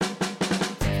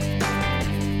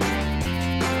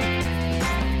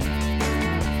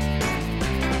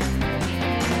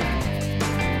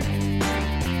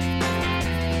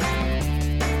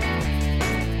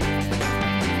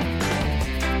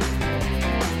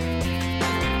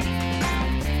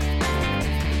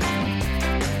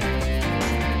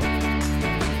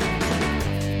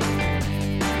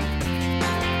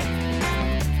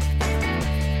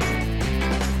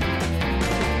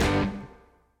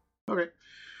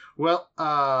Well,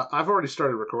 I've already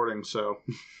started recording, so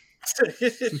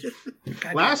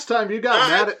last time you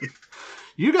got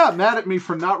mad at me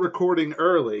for not recording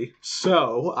early,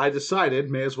 so I decided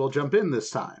may as well jump in this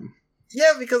time.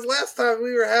 Yeah, because last time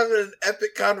we were having an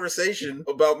epic conversation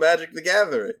about Magic the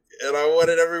Gathering, and I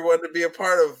wanted everyone to be a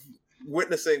part of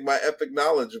witnessing my epic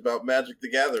knowledge about Magic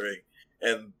the Gathering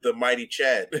and the mighty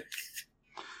Chad.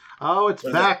 Oh, it's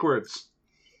backwards.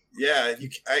 Yeah,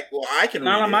 I can read it.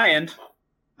 Not on my end.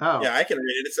 Oh. Yeah, I can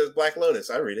read it. It says Black Lotus.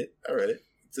 I read it.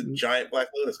 It's a giant Black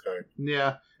Lotus card.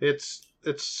 Yeah, it's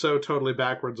so totally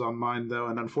backwards on mine, though,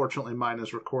 and unfortunately mine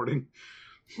is recording.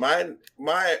 I'm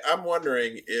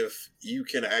wondering if you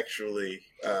can actually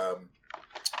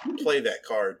play that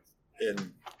card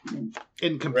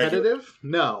in competitive.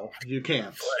 No, you can't.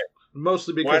 Right.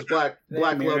 Mostly because Black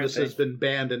Lotus thing. has been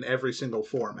banned in every single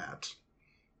format.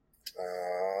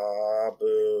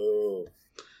 Boo!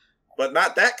 But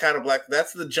not that kind of black.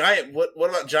 That's the giant. What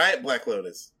about giant Black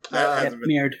Lotus? That hasn't been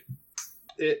Mirrored.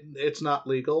 It's not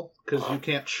legal because you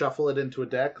can't shuffle it into a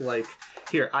deck. Like,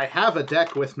 here, I have a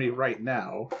deck with me right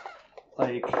now.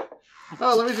 Like,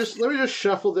 oh, let me just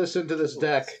shuffle this into this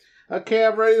deck. Okay,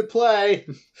 I'm ready to play.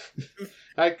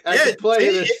 I can play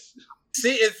this.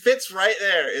 See, it fits right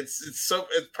there. It's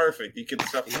perfect. You can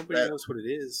shuffle. Nobody knows what it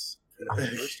is. The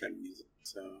first time you use it,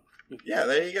 so yeah,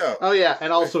 there you go. Oh yeah,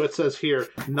 and also it says here,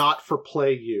 not for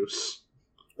play use.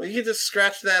 Well, you can just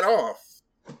scratch that off.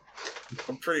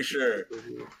 I'm pretty sure.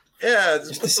 Yeah,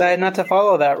 Just decide not to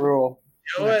follow that rule.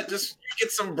 You know what? Just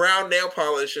get some brown nail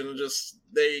polish and just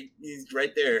he's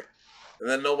right there, and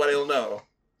then nobody will know,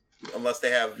 unless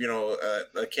they have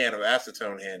a can of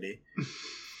acetone handy.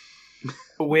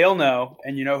 We'll know,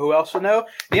 and you know who else will know?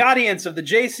 The audience of the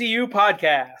JCU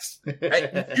podcast.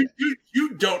 Hey,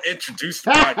 you don't introduce the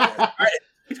podcast.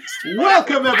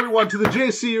 Welcome everyone to the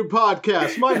JCU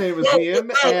podcast. My name is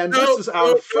Ian, and this is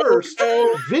our first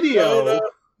video.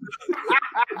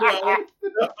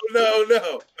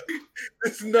 No.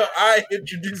 I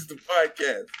introduced the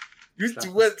podcast.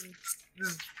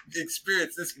 This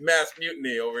experience, this mass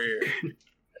mutiny over here.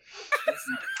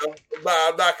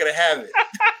 I'm not going to have it.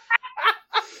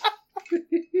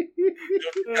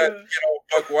 You got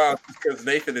Buck Wild because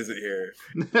Nathan isn't here.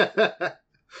 I'm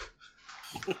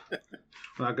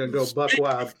not going to go Buck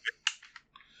Wild.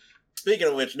 Speaking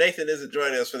of which, Nathan isn't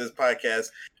joining us for this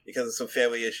podcast because of some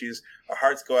family issues. Our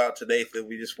hearts go out to Nathan.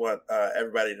 We just want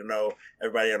everybody to know,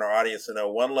 everybody in our audience to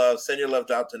know, one love. Send your love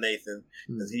out to Nathan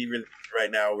because he really, right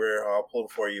now, we're all pulling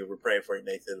for you. We're praying for you,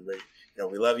 Nathan.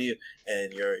 We love you,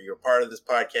 and you're part of this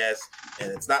podcast.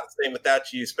 And it's not the same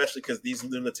without you, especially because these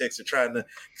lunatics are trying to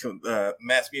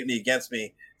mass mutiny against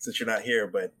me since you're not here.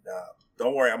 But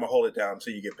don't worry, I'm gonna hold it down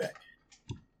until you get back.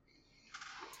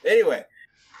 Anyway.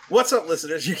 What's up,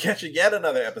 listeners? You're catching yet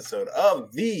another episode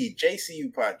of the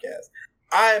JCU podcast.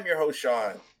 I am your host,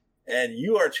 Sean, and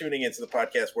you are tuning into the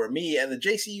podcast where me and the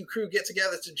JCU crew get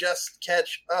together to just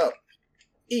catch up.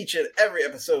 Each and every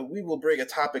episode, we will bring a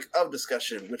topic of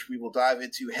discussion, which we will dive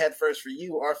into headfirst for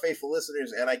you, our faithful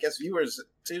listeners, and I guess viewers,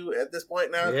 too, at this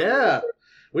point now. Yeah,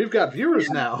 we've got viewers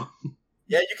now.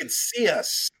 Yeah, you can see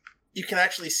us. You can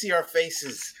actually see our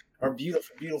faces, our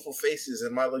beautiful, beautiful faces,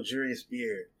 and my luxurious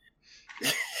beard.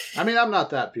 I mean, I'm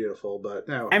not that beautiful, but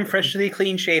no. I'm freshly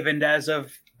clean-shaven as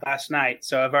of last night,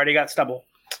 so I've already got stubble.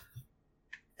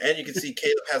 And you can see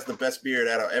Caleb has the best beard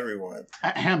out of everyone.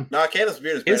 Ahem. No, Caleb's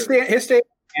beard is better.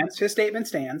 His statement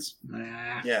stands.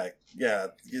 Nah. Yeah.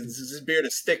 His beard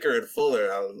is thicker and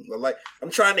fuller. I'm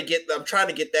trying to get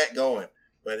that going,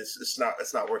 but it's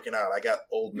not working out. I got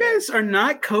old You man. guys are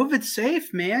not COVID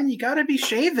safe, man. You got to be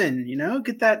shaven.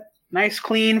 Get that nice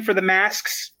clean for the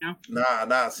masks.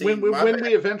 Nah. See, when we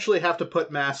eventually have to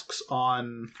put masks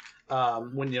on,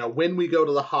 when we go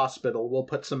to the hospital, we'll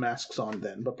put some masks on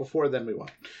then. But before then, we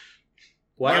won't.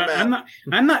 What?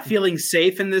 I'm not feeling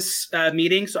safe in this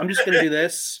meeting, so I'm just going to do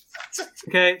this.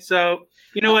 Okay, so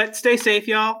you know what? Stay safe,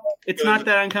 y'all. It's not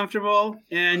that uncomfortable,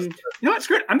 and you know what?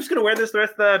 Screw it. I'm just going to wear this the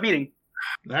rest of the meeting.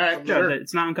 All right, sure.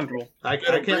 It's not uncomfortable. I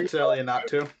can't tell you not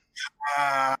to.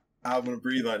 I'm going to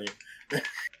breathe on you.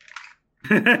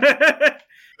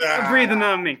 Stop breathing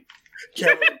on me.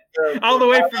 All the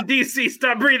way from DC,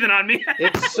 stop breathing on me.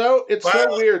 It's so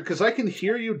weird because I can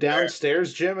hear you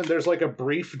downstairs, Jim, and there's like a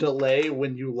brief delay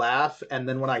when you laugh and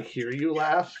then when I hear you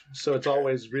laugh, so it's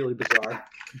always really bizarre.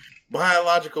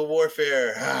 Biological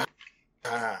warfare.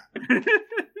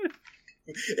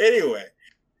 Anyway,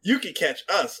 you can catch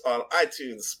us on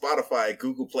iTunes, Spotify,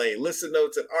 Google Play, Listen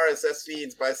Notes, and RSS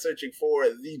feeds by searching for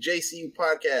the JCU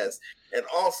Podcast, and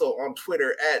also on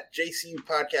Twitter at JCU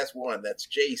Podcast 1. That's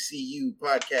JCU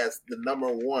Podcast, the number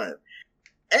 1.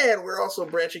 And we're also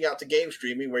branching out to game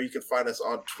streaming, where you can find us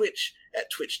on Twitch at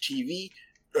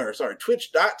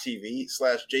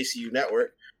twitch.tv/JCU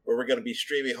Network, where we're going to be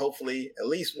streaming hopefully at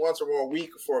least once or more a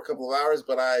week for a couple of hours,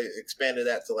 but I expanded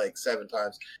that to like 7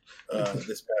 times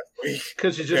this past week.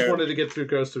 Because you just wanted to get through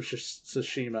Ghost of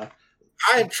Tsushima.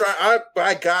 I am trying.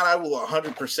 By God, I will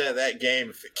 100% that game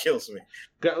if it kills me.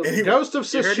 Ghost of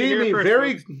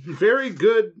Tsushima, very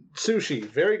good sushi.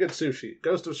 Very good sushi.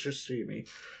 Ghost of Tsushima.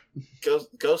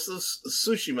 Ghost of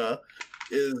Tsushima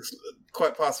is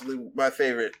quite possibly my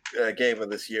favorite game of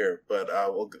this year, but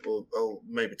we'll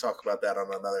maybe talk about that on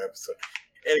another episode.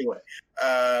 Anyway,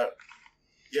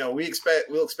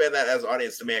 we'll expand that as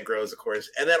audience demand grows, of course,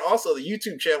 and then also the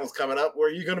YouTube channel is coming up where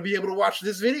you're going to be able to watch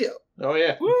this video. Oh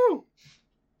yeah, woo!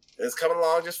 It's coming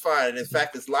along just fine. And in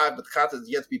fact, it's live, but the content is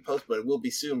yet to be posted, but it will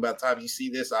be soon. By the time you see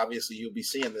this, obviously you'll be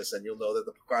seeing this, and you'll know that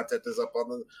the content is up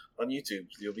on YouTube.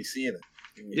 You'll be seeing it.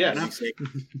 And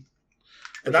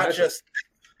not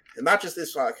just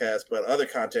this podcast, but other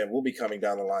content will be coming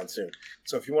down the line soon.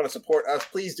 So if you want to support us,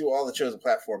 please do all the chosen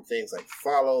platform things like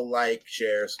follow, like,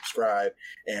 share, subscribe,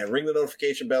 and ring the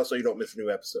notification bell so you don't miss a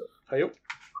new episode. Yep.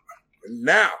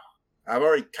 Now, I've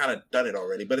already kind of done it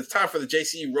already, but it's time for the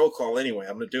JCU roll call anyway.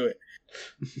 I'm going to do it.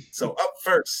 So up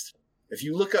first, if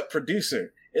you look up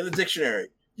producer in the dictionary,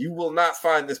 you will not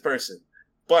find this person.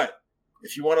 But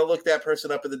if you want to look that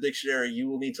person up in the dictionary, you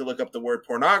will need to look up the word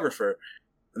pornographer,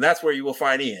 and that's where you will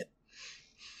find Ian.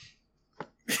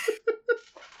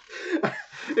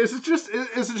 Is it just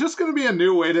going to be a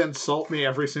new way to insult me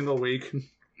every single week?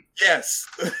 Yes,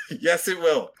 yes, it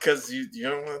will. Because you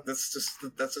know that's just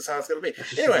how it's going to be.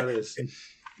 Anyway,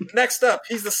 next up,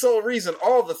 he's the sole reason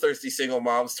all the thirsty single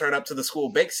moms turn up to the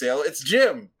school bake sale. It's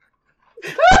Jim.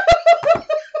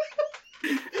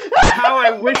 How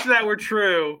I wish that were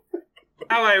true.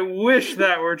 How I wish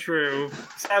that were true.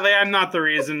 Sadly, I'm not the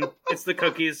reason. It's the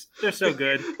cookies. They're so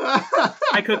good.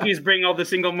 My cookies bring all the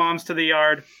single moms to the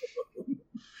yard.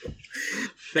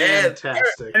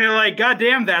 Fantastic. And they're like, God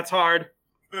damn, that's hard.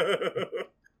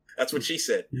 That's what she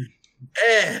said.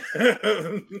 And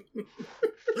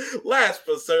last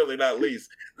but certainly not least,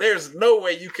 there's no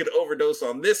way you could overdose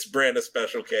on this brand of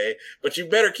Special K, but you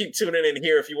better keep tuning in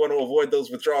here if you want to avoid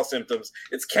those withdrawal symptoms.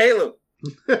 It's Caleb.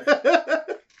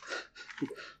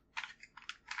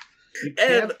 You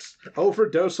can't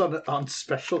overdose on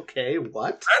Special K.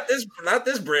 What? Not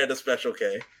this brand of Special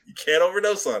K. You can't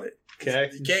overdose on it. Okay.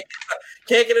 You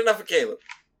can't get enough of Caleb.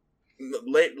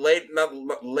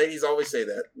 Ladies always say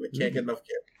that. We can't get enough of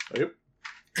Caleb. Yep.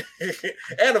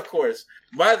 And of course,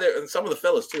 and some of the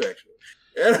fellas too, actually.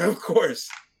 And of course,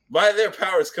 by their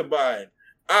powers combined,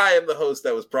 I am the host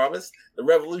that was promised, the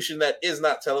revolution that is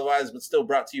not televised, but still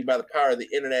brought to you by the power of the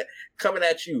internet, coming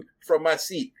at you from my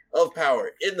seat of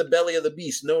power in the belly of the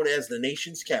beast known as the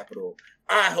nation's capital.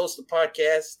 I host the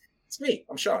podcast. It's me.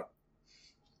 I'm Sean.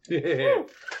 Yeah.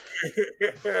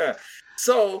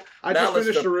 So I just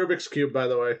finished a Rubik's Cube, by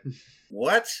the way.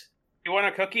 What? You want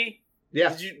a cookie?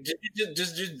 Yeah. Did you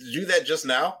just do that just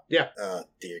now? Yeah. Oh,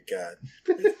 dear God.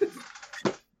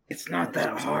 It's not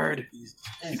that hard. You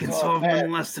can solve one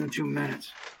in less than 2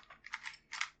 minutes.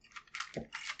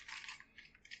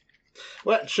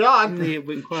 What, Sean?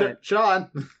 Quiet.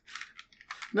 Sean.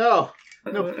 No,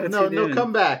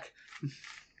 come back.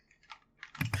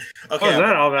 Okay, What's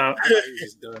that all about?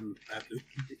 He's done after.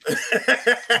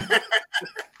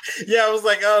 Yeah, I was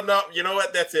like, oh no, you know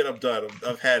what? That's it. I'm done.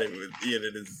 I've had it with Ian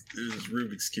and his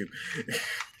Rubik's Cube.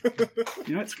 You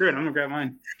know what? Screw it. I'm gonna grab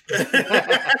mine.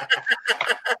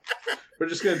 We're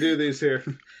just gonna do these here.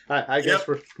 I guess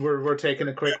we're taking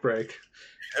a quick break.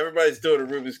 Everybody's doing a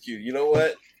Rubik's Cube. You know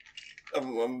what?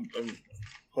 I'm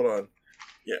hold on.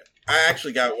 Yeah, I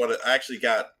actually got one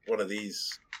of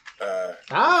these.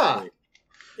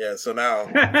 Yeah. So now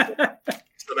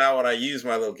when I use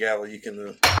my little gavel, you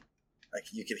can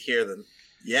hear them.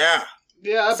 Yeah.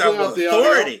 Yeah. That sound blew out the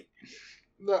authority.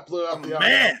 Audio. That blew out the audio.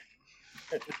 Man.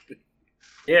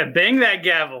 Yeah, bang that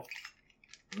gavel.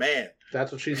 Man.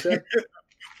 That's what she said.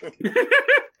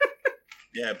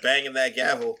 Yeah, banging that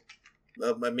gavel.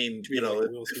 I mean, you know,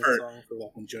 Will Smith song for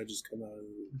like when judges come out of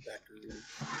the back room.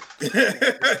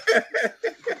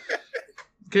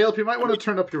 Caleb, you might want to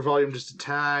turn up your volume just a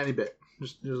tiny bit.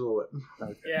 Just a little bit.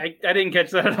 Okay. Yeah, I didn't catch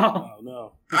that at all. Oh,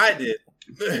 no. I did.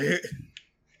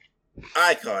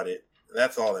 I caught it.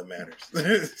 That's all that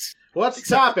matters. What's the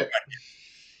topic?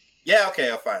 Yeah,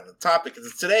 okay, I'll find it. The topic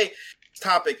is today.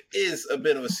 topic is a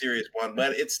bit of a serious one,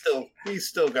 but we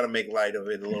still got to make light of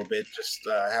it a little bit, just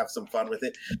have some fun with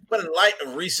it. But in light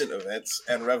of recent events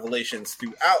and revelations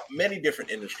throughout many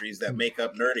different industries that make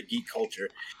up nerd and geek culture,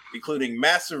 including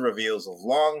massive reveals of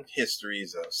long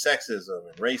histories of sexism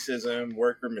and racism,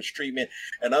 worker mistreatment,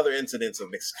 and other incidents of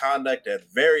misconduct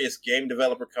at various game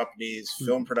developer companies,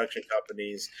 film production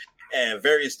companies, and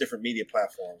various different media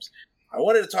platforms, I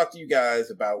wanted to talk to you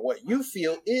guys about what you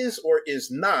feel is or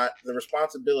is not the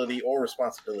responsibility or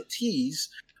responsibilities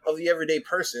of the everyday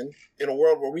person in a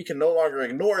world where we can no longer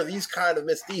ignore these kind of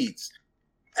misdeeds.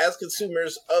 As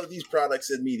consumers of these products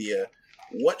and media,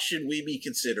 what should we be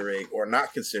considering or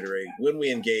not considering when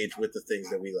we engage with the things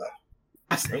that we love?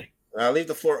 I'll leave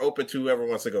the floor open to whoever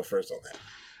wants to go first on that.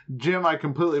 Jim, I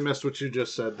completely missed what you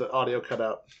just said. The audio cut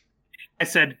out. I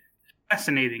said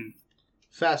fascinating.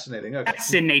 Fascinating. Okay.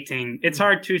 Fascinating. It's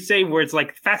hard to say words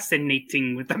like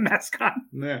fascinating with the mask on.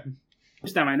 Yeah.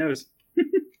 Just down my nose.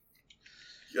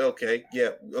 Okay.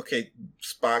 Yeah. Okay.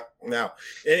 Spock. Now.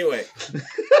 Anyway.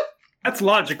 That's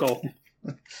logical.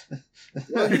 Well,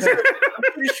 I'm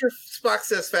pretty sure Spock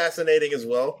says fascinating as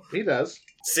well. He does.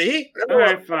 See? All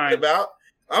right, fine. About.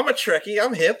 I'm a Trekkie.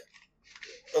 I'm hip.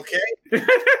 Okay.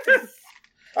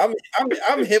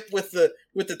 I'm hip with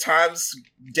the times,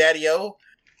 Daddy-O.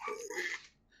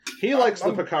 He likes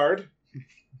the Picard.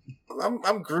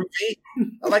 I'm groovy.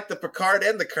 I like the Picard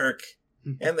and the Kirk,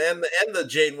 and the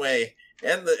Janeway,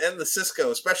 and the Cisco,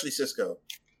 especially Cisco.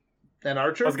 And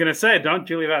Archer. I was gonna say, don't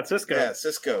you leave out Cisco. Yeah,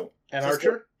 Cisco. And Cisco.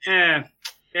 Archer.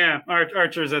 Yeah.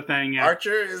 Archer's a thing. Yeah.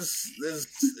 Archer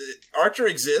Archer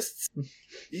exists.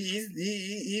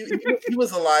 He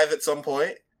was alive at some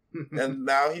point, and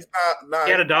now he's not.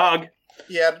 He had a dog.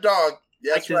 He had a dog.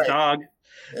 That's his dog.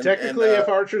 Technically, if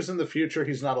Archer's in the future,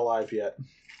 he's not alive yet.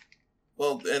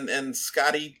 Well, and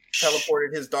Scotty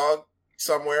teleported his dog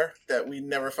somewhere that we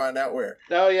never find out where.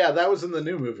 Oh yeah, that was in the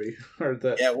new movie. Well,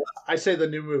 I say the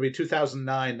new movie,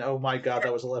 2009. Oh my god,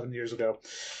 that was 11 years ago.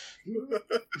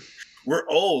 We're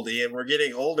old, Ian. We're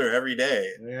getting older every day.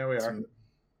 Yeah, we are.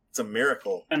 It's a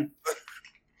miracle. And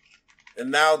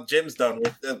now Jim's done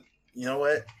with it. You know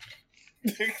what?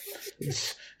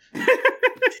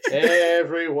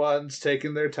 Everyone's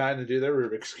taking their time to do their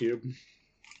Rubik's Cube.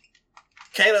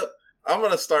 Caleb, I'm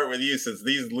going to start with you since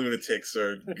these lunatics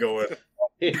are going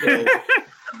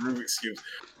Rubik's Cubes.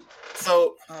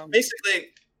 So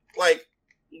basically, like,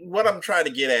 what I'm trying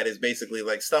to get at is basically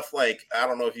like stuff like, I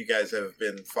don't know if you guys have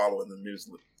been following the news.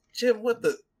 Jim, what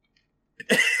the...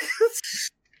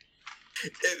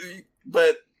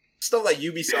 But stuff like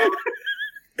Ubisoft...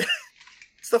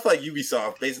 stuff like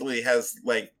Ubisoft basically has,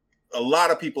 like, a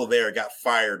lot of people there got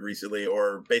fired recently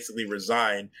or basically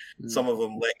resigned. Mm-hmm. Some of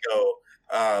them let go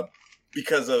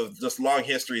because of just long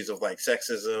histories of, like,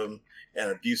 sexism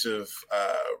and abusive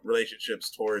relationships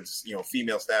towards,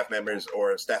 female staff members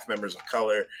or staff members of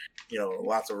color,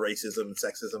 lots of racism and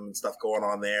sexism and stuff going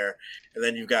on there. And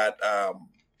then you've got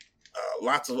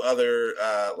lots of other,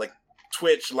 like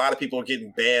Twitch, a lot of people are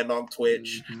getting banned on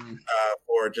Twitch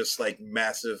for just like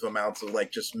massive amounts of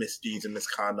like just misdeeds and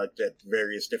misconduct at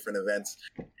various different events.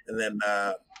 And then,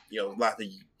 a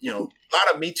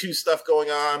lot of Me Too stuff going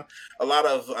on, a lot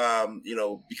of,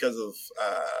 because of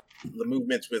the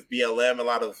movements with BLM, a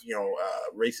lot of,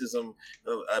 racism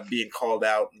being called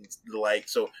out and the like.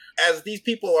 So as these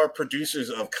people are producers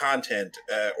of content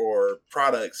or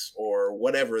products or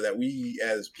whatever that we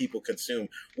as people consume,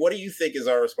 what do you think is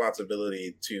our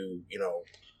responsibility to,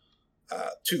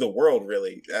 to the world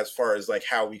really, as far as like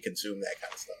how we consume that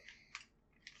kind of stuff?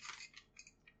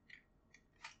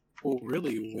 Well,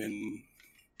 really,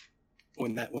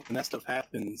 when that stuff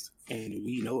happens and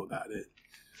we know about it,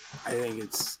 I think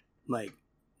it's like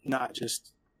not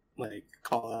just like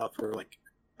call out for like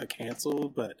a cancel,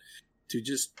 but to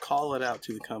just call it out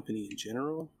to the company in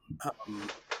general.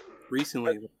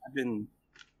 Recently, I've been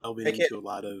delving into a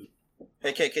lot of.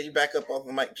 Hey, Kate, can you back up off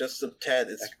the mic just a tad?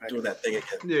 It's doing that thing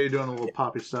again. Yeah, you're doing a little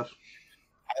poppy stuff.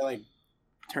 I like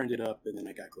turned it up and then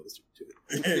I got closer to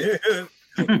it.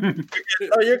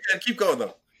 Oh, you're good. Keep going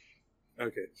though.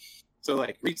 Okay, so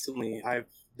like recently, I've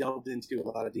delved into a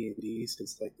lot of D&D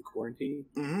since like the quarantine,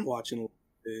 watching a little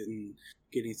bit and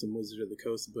getting some Wizard of the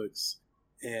Coast books.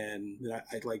 And then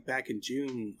I like back in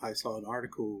June, I saw an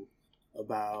article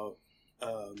about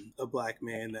a black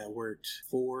man that worked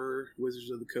for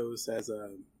Wizards of the Coast as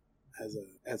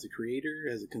a creator,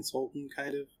 as a consultant,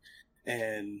 kind of.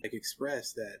 And like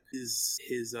expressed that his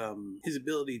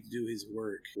ability to do his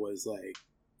work was like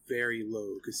very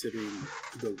low considering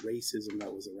the racism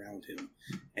that was around him,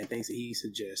 and things that he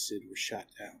suggested were shot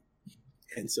down.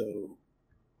 And so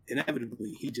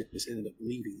inevitably he just ended up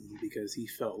leaving because he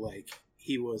felt like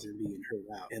he wasn't being heard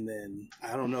out. And then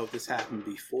I don't know if this happened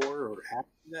before or after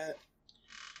that,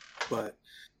 but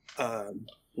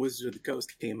Wizards of the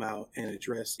Coast came out and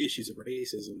addressed issues of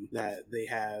racism that they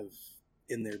have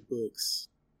in their books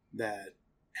that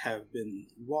have been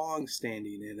long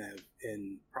standing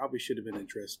and probably should have been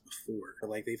addressed before.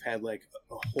 Like they've had like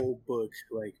a whole book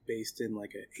like based in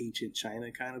like an ancient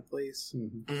China kind of place,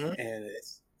 and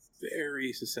it's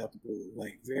very susceptible,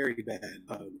 like very bad.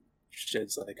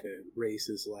 Sheds like a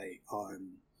racist light on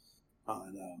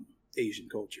Asian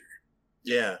culture.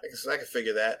 Yeah, I can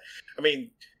figure that. I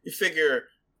mean, you figure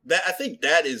that I think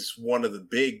that is one of the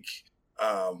big,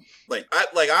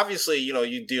 obviously, you know,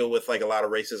 you deal with like a lot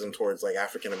of racism towards like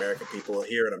African American people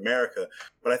here in America,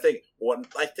 but I think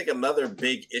another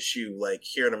big issue like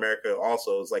here in America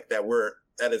also is like that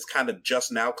is kind of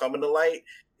just now coming to light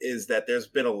is that there's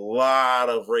been a lot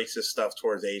of racist stuff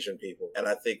towards Asian people, and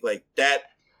I think like that.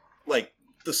 Like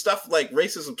the stuff like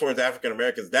racism towards African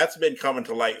Americans, that's been coming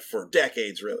to light for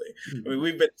decades, really. I mean,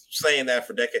 we've been saying that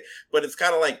for decades, but it's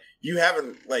kind of like you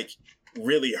haven't like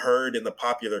really heard in the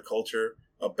popular culture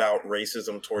about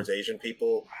racism towards Asian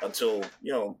people until,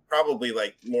 you know, probably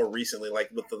like more recently, like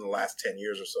within the last 10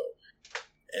 years or so.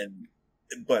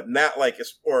 But not like,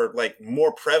 or like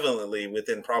more prevalently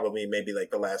within probably maybe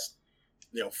like the last,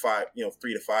 3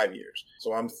 to 5 years.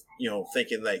 So I'm,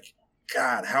 thinking like,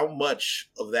 God, how much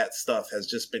of that stuff has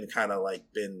just been kind of like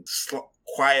been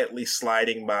quietly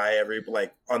sliding by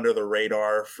under the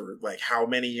radar for like how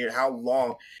many years, how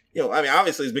long? I mean,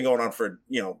 obviously it's been going on for,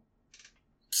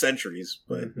 centuries,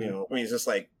 but, it's just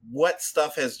like what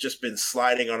stuff has just been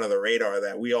sliding under the radar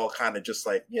that we all kind of just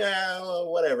like, yeah,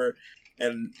 well, whatever.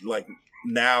 And like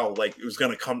now, like it was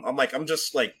going to come. I'm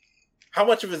just like, how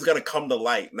much of it's going to come to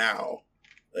light now?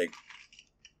 Like,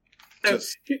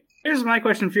 just. Here's my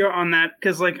question for you on that,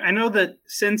 because like I know that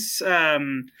since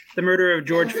the murder of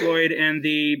George Floyd and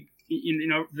the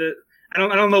I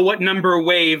don't know what number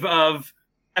wave of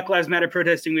Black Lives Matter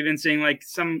protesting we've been seeing, like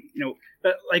some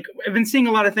like I've been seeing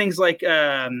a lot of things like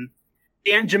Aunt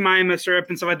Jemima syrup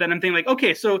and stuff like that. And I'm thinking like,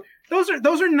 okay, so those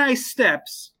are nice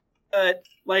steps, but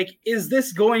like, is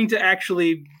this going to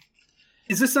actually?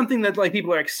 Is this something that like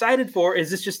people are excited for?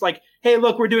 Is this just like, hey,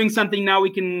 look, we're doing something now, we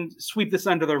can sweep this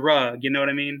under the rug? You know what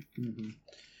I mean? Mm-hmm.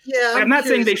 Yeah. I'm not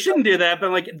saying they shouldn't do that,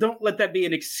 but like, don't let that be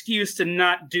an excuse to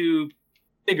not do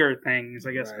bigger things,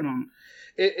 I guess. Right.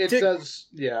 It does,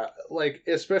 yeah. Like,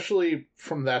 especially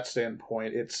from that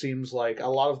standpoint, it seems like a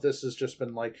lot of this has just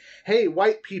been like, hey,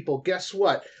 white people, guess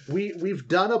what? We've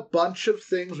done a bunch of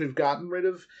things. We've gotten rid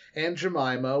of Aunt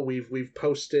Jemima. We've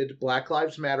posted Black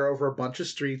Lives Matter over a bunch of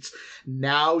streets.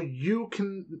 Now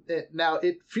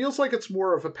it feels like it's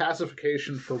more of a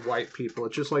pacification for white people.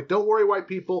 It's just like, don't worry, white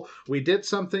people. We did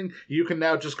something. You can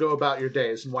now just go about your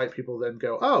days. And white people then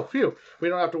go, oh, phew, we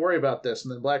don't have to worry about this.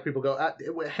 And then black people go,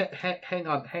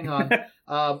 hang on.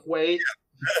 Wait.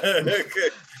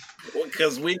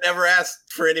 Because we never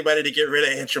asked for anybody to get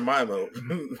rid of Aunt Jemima.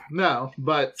 No,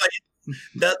 but it's like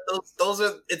those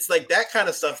are. It's like that kind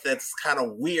of stuff that's kind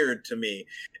of weird to me,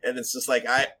 and it's just like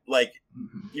now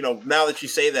that you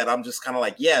say that, I'm just kind of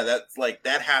like, yeah, that's like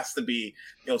that has to be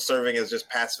serving as just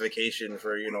pacification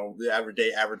for the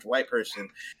average white person,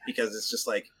 because it's just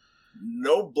like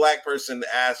no black person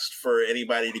asked for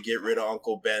anybody to get rid of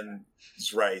Uncle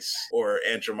Ben's rice or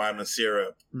Aunt Jemima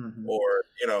syrup, or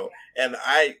and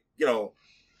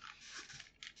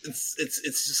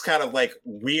it's just kind of like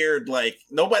weird. Like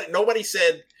nobody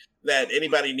said that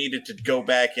anybody needed to go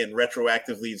back and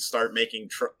retroactively start making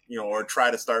or try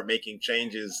to start making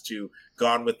changes to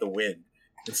Gone with the Wind.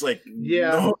 It's like,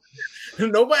 yeah,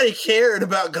 nobody cared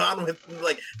about Gone with,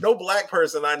 like, no black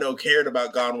person I know cared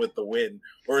about Gone with the Wind,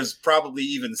 or has probably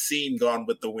even seen Gone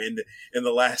with the Wind in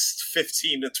the last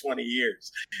 15 to 20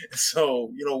 years.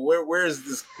 So, where is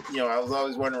this, I was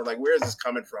always wondering, like, where is this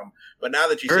coming from? But now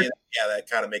that you say that, yeah, that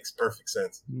kind of makes perfect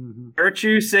sense. Mm-hmm.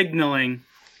 Virtue signaling.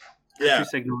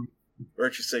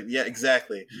 Virtue signaling. Yeah,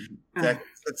 exactly. Exactly.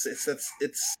 It's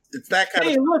that kind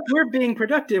of. Hey, look, we're being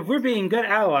productive. We're being good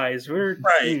allies. We're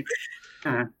right.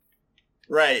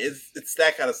 Right. It's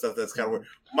that kind of stuff that's kind of weird.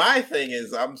 My thing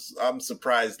is, I'm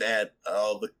surprised at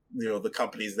the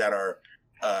companies that are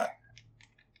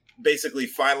basically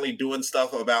finally doing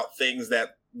stuff about things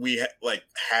that we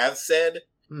have said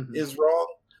is wrong.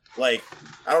 Like,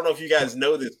 I don't know if you guys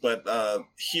know this, but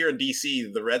here in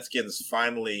DC, the Redskins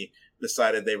finally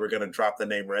decided they were going to drop the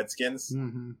name Redskins.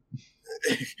 Mm-hmm.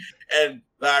 And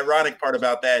the ironic part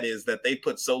about that is that they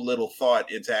put so little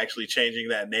thought into actually changing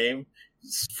that name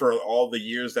for all the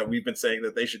years that we've been saying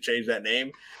that they should change that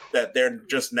name, that they're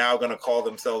just now going to call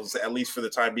themselves, at least for the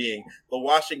time being, the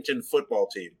Washington Football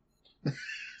Team.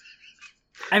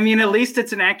 I mean, at least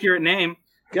it's an accurate name.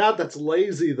 God, that's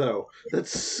lazy, though.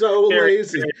 That's so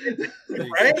lazy.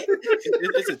 Right?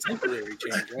 It's a temporary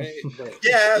change, right? But...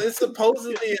 Yeah, it's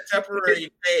supposedly a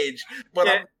temporary change, but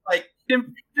I'm like...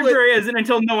 Temporary isn't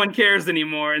until no one cares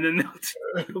anymore, and then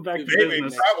they'll go back to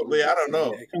business. Probably, I don't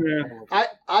know. Yeah.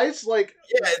 It's like...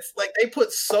 Yeah, it's like they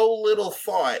put so little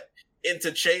thought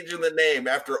into changing the name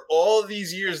after all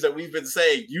these years that we've been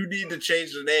saying, you need to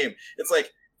change the name. It's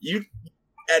like, you...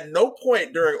 At no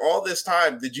point during all this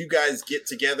time did you guys get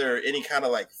together any kind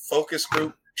of like focus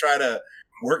group, try to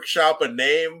workshop a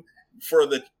name for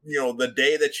the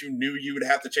day that you knew you would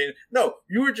have to change it. No,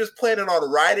 you were just planning on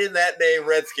riding that name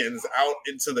Redskins out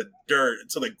into the dirt,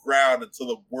 into the ground, until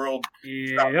the world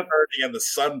stopped burning and the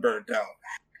sun burned down.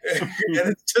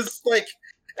 And it's just like,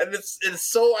 and it's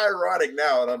so ironic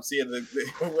now. And I'm seeing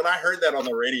when I heard that on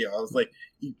the radio, I was like,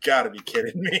 you gotta be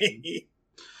kidding me.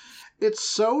 It's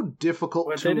so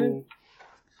difficult to...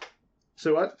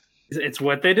 So what? It's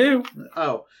what they do.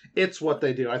 Oh, it's what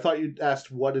they do. I thought you asked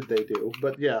what did they do,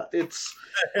 but yeah, it's...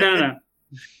 No.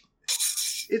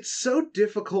 It's so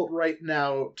difficult right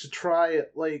now to try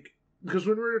it, like... Because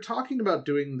when we were talking about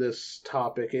doing this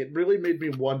topic, it really made me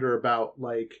wonder about,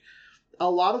 like...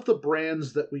 A lot of the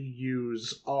brands that we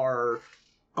use are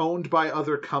owned by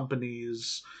other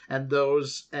companies, and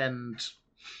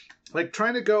like,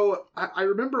 trying to go... I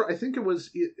remember, I think it was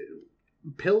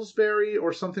Pillsbury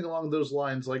or something along those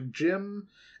lines. Like, Jim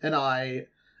and I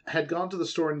had gone to the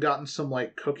store and gotten some,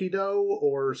 like, cookie dough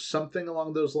or something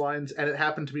along those lines, and it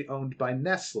happened to be owned by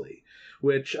Nestle,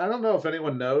 which I don't know if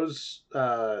anyone knows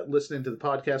listening to the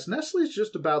podcast. Nestle's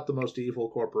just about the most evil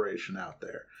corporation out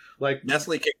there. Like,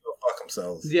 Nestle can go fuck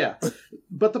themselves. Yeah.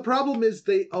 But the problem is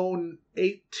they own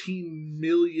 18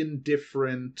 million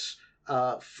different...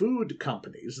 food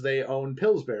companies. They own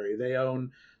Pillsbury. They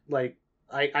own, like,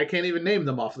 I can't even name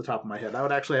them off the top of my head. I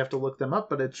would actually have to look them up,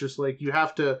 but it's just like you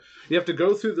have to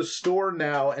go through the store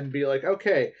now and be like,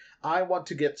 okay, I want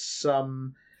to get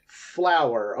some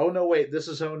flour. Oh no, wait, this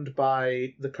is owned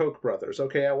by the Koch brothers.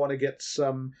 Okay, I want to get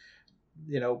some,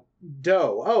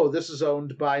 dough. Oh, this is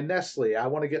owned by Nestle. I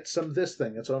want to get some this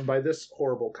thing. It's owned by this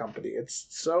horrible company. It's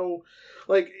so,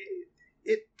 like,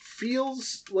 it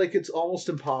feels like it's almost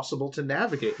impossible to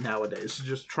navigate nowadays, to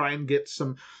just try and get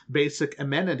some basic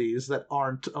amenities that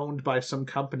aren't owned by some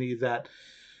company that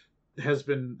has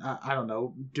been, I don't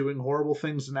know, doing horrible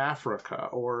things in Africa,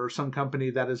 or some company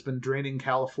that has been draining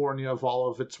California of all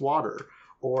of its water,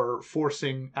 or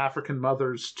forcing African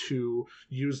mothers to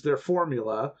use their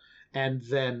formula and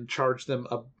then charge them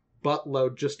a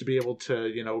buttload just to be able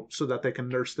to, so that they can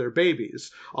nurse their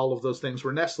babies. All of those things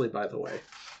were Nestle, by the way.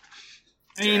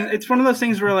 I mean, it's one of those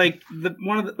things where, like,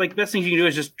 one of the best things you can do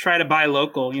is just try to buy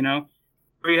local,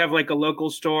 or you have, like, a local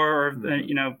store, or,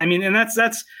 I mean, and that's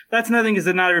another thing, is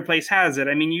that not every place has it.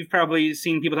 I mean, you've probably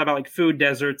seen people talk about, like, food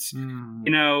deserts.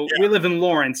 We live in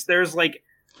Lawrence. There's, like,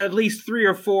 at least 3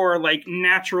 or 4, like,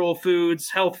 natural foods,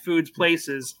 health foods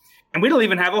places, and we don't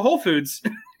even have a Whole Foods.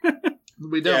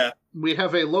 We don't. Yeah. We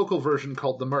have a local version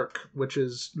called the Merc, which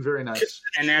is very nice.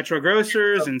 And Natural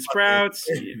Grocers and Sprouts.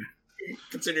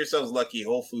 Consider yourselves lucky.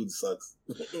 Whole Foods sucks.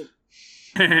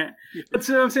 But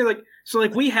so I'm saying,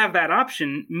 like, we have that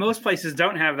option. Most places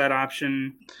don't have that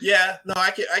option. Yeah, no,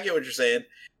 I get what you're saying.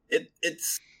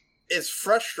 It's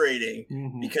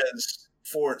frustrating because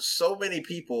for so many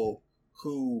people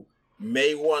who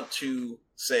may want to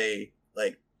say,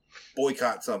 like,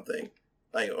 boycott something,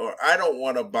 like, or I don't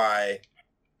want to buy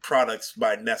products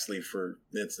by Nestle, for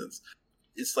instance.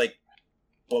 It's like,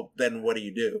 well, then what do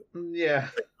you do? Yeah.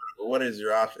 Like, what is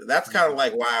your option? That's kind of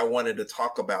like why I wanted to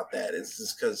talk about that. It's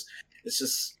just because it's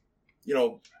just,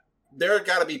 there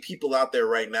got to be people out there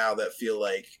right now that feel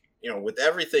like, with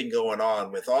everything going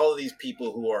on, with all of these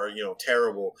people who are,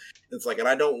 terrible, it's like, and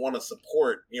I don't want to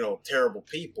support, terrible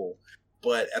people,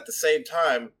 but at the same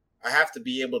time, I have to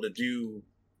be able to do,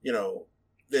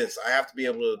 this. I have to be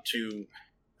able to,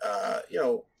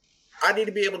 I need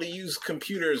to be able to use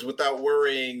computers without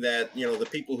worrying that, the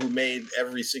people who made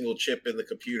every single chip in the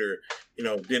computer,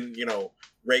 didn't,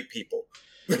 rape people.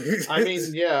 I mean,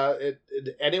 yeah.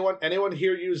 Anyone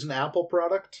here use an Apple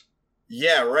product?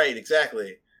 Yeah, right.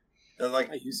 Exactly. And like,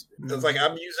 it's like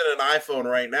I'm using an iPhone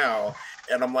right now,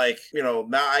 and I'm like,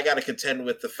 now I got to contend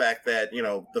with the fact that,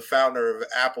 the founder of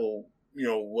Apple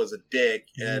was a dick,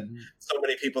 and so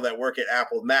many people that work at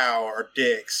Apple now are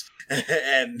dicks.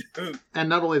 and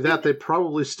not only that, they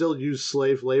probably still use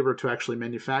slave labor to actually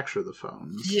manufacture the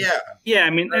phones. Yeah, I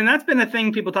mean, and that's been a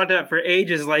thing people talked about for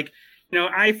ages, like,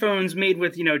 iPhones made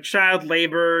with, child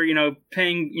labor,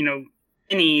 paying,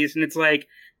 pennies, and it's like,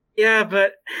 yeah,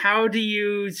 but how do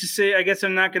you say, I guess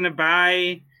I'm not going to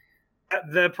buy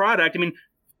the product? I mean,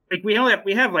 like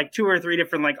we have like 2 or 3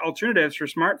 different like alternatives for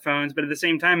smartphones, but at the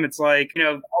same time, it's like,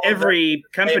 every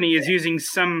company is using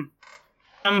some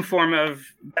form of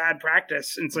bad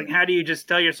practice. And it's like, how do you just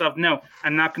tell yourself, no,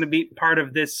 I'm not going to be part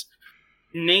of this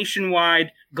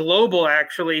nationwide, global,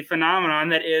 actually, phenomenon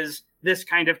that is this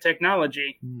kind of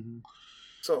technology?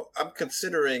 So I'm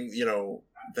considering,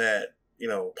 that,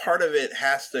 part of it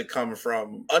has to come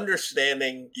from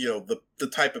understanding, the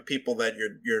type of people that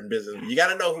you're in business with. You got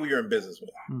to know who you're in business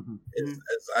with.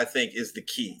 I think is the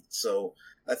key. So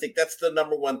I think that's the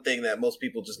number one thing that most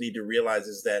people just need to realize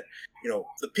is that,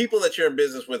 the people that you're in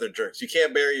business with are jerks. You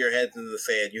can't bury your heads in the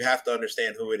sand. You have to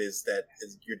understand who it is that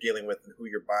you're dealing with and who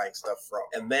you're buying stuff from.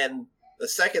 And then the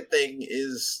second thing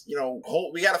is,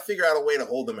 we got to figure out a way to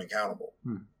hold them accountable.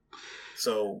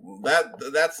 So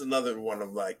that's another one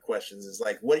of my questions is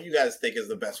like, what do you guys think is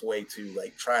the best way to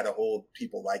like try to hold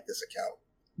people like this accountable?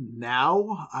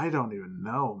 Now, I don't even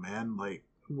know, man. Like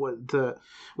with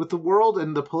the world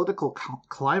and the political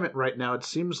climate right now, it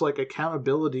seems like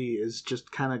accountability is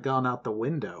just kind of gone out the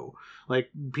window. Like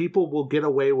people will get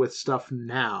away with stuff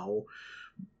now.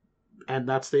 And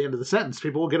that's the end of the sentence.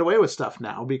 People will get away with stuff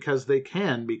now because they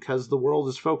can, because the world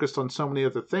is focused on so many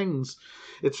other things.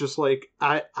 It's just like,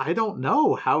 I don't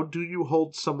know. How do you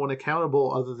hold someone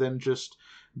accountable other than just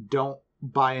don't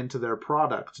buy into their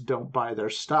product, don't buy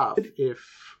their stuff? If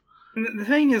the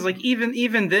thing is, like,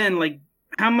 even then, like,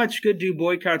 how much good do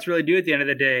boycotts really do at the end of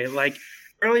the day? Like,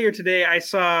 earlier today, I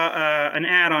saw an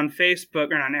ad on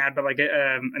Facebook, or not an ad, but like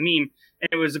a meme, and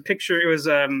it was a picture. It was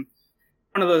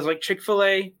one of those like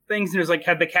Chick-fil-A things, and it was like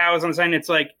had the cows on the sign. It's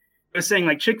like it was saying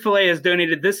like Chick-fil-A has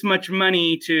donated this much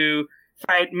money to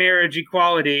fight marriage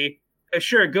equality.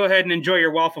 Sure, go ahead and enjoy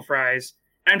your waffle fries.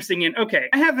 And I'm just thinking, okay,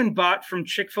 I haven't bought from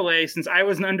Chick-fil-A since I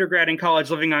was an undergrad in college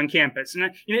living on campus,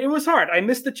 and it was hard. I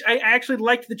missed I actually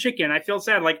liked the chicken. I feel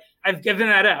sad, like I've given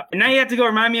that up, and now you have to go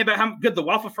remind me about how good the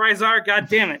waffle fries are. God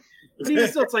damn it!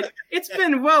 So it's like it's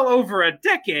been well over a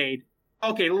decade.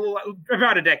 Okay,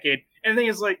 about a decade, and the thing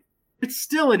is like, it's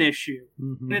still an issue.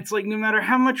 And it's like, no matter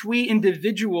how much we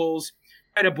individuals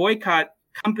try to boycott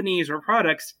companies or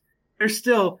products, there's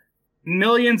still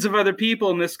millions of other people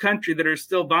in this country that are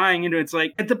still buying into it. It's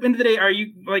like, at the end of the day, are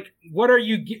you like, what are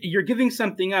you're giving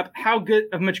something up? How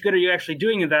much good are you actually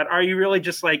doing in that? Are you really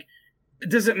just like,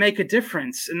 does it make a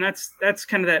difference? And that's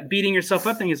kind of that beating yourself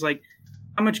up thing is like,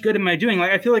 how much good am I doing? Like,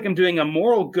 I feel like I'm doing a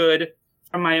moral good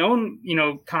from my own,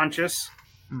 conscience.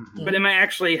 But am I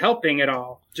actually helping at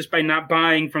all just by not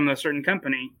buying from a certain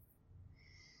company?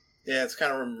 Yeah, it's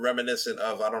kind of reminiscent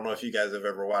of, I don't know if you guys have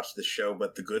ever watched the show,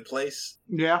 but The Good Place.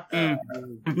 Yeah.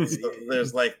 So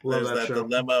there's that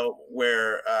dilemma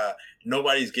where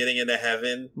nobody's getting into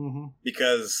heaven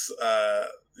because,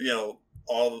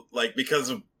 because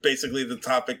of basically the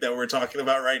topic that we're talking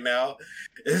about right now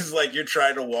is like you're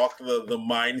trying to walk the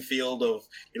minefield of,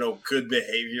 good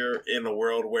behavior in a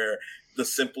world where the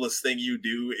simplest thing you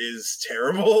do is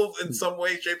terrible in some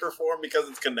way, shape, or form because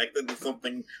it's connected to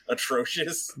something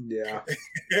atrocious. Yeah.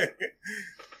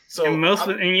 So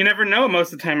and you never know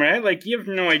most of the time, right? Like you have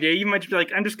no idea. You might just be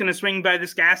like, I'm just going to swing by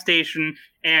this gas station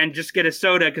and just get a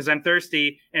soda because I'm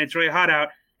thirsty and it's really hot out,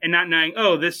 and not knowing,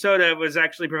 oh, this soda was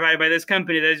actually provided by this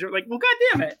company. That is like, well,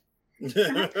 goddamn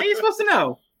it! How are you supposed to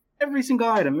know every single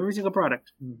item, every single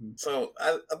product? So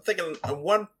I'm thinking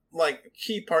one like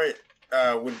key part.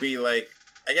 Would be like,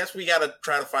 I guess we got to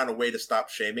try to find a way to stop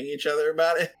shaming each other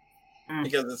about it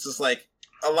because it's just like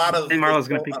a lot of. Marlo's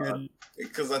gonna pick it.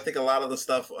 Because I think a lot of the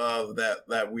stuff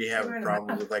that we have a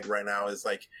problem with like right now is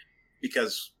like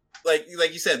because like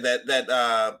you said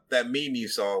that meme you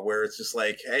saw where it's just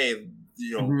like, hey,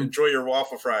 enjoy your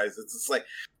waffle fries. It's just like,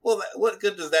 well, what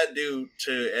good does that do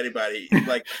to anybody?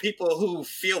 Like people who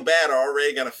feel bad are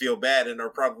already going to feel bad and are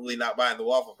probably not buying the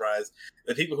waffle fries.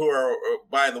 The people who are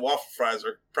buying the waffle fries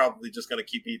are probably just going to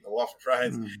keep eating the waffle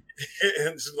fries. And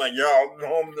it's like,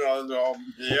 no,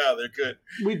 yeah, they're good.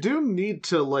 We do need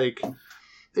to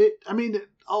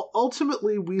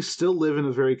ultimately, we still live in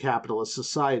a very capitalist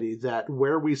society that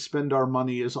where we spend our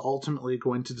money is ultimately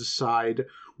going to decide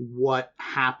what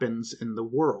happens in the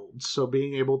world. So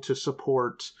being able to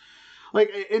support,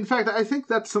 in fact, I think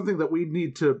that's something that we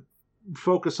need to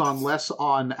focus on less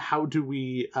on how do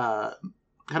we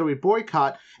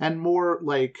boycott and more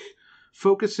like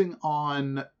focusing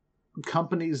on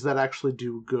companies that actually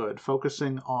do good,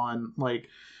 focusing on like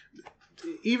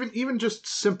even just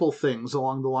simple things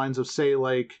along the lines of, say,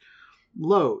 like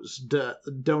Lowe's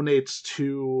donates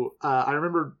to I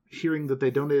remember hearing that they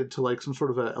donated to like some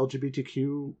sort of a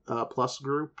LGBTQ plus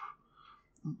group,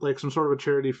 like some sort of a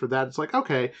charity for that. It's like,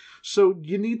 okay, so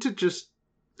you need to just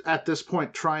at this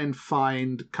point try and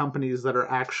find companies that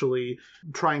are actually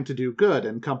trying to do good,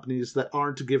 and companies that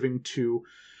aren't giving to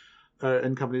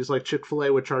and companies like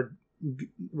Chick-fil-A which are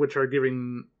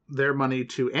giving their money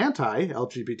to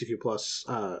anti-LGBTQ plus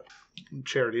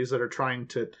charities that are trying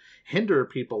to hinder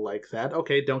people like that.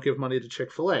 Okay, don't give money to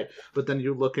Chick-fil-A. But then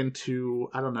you look into,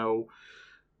 I don't know,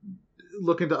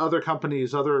 other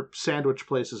companies, other sandwich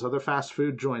places, other fast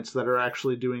food joints that are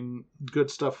actually doing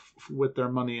good stuff with their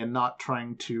money and not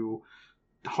trying to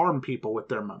harm people with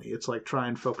their money. It's like try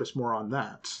and focus more on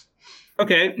that.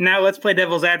 Okay, now let's play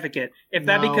devil's advocate. If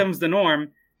that becomes the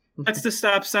norm, let's just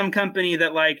stop some company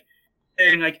that like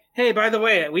saying like, hey, by the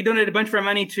way, we donated a bunch of our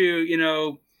money to, you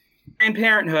know, Planned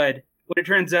Parenthood, when it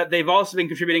turns out they've also been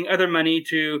contributing other money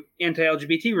to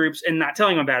anti-LGBT groups and not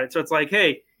telling them about it. So it's like,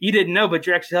 hey, you didn't know, but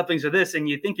you're actually helping us with this, and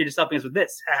you think you're just helping us with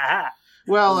this.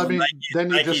 Well, I mean,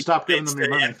 then you just stop giving them your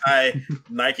money.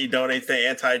 Nike donates to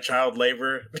anti-child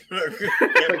labor. Let's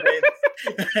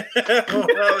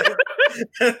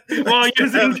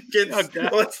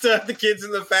have the kids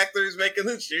in the factories making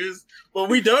the shoes. Well,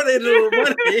 we donated our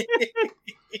money.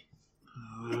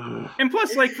 And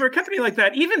plus, like, for a company like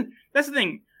that, even, that's the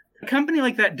thing, a company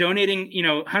like that donating, you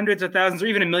know, hundreds of thousands or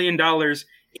even $1 million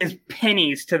is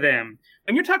pennies to them.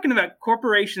 When you're talking about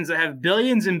corporations that have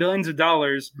billions and billions of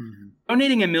dollars,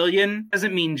 donating $1 million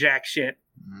doesn't mean jack shit.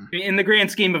 In the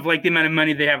grand scheme of like the amount of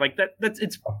money they have, like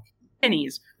it's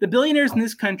pennies. The billionaires in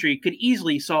this country could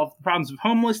easily solve the problems of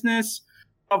homelessness,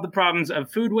 solve the problems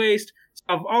of food waste,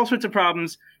 solve all sorts of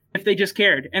problems if they just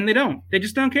cared, and they don't. They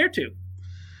just don't care to.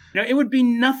 You know, it would be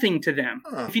nothing to them.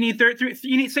 If you need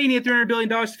 $300 billion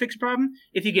to fix a problem,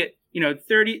 if you get, you know,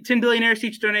 10 billionaires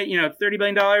each donate, you know, $30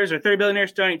 billion, or 30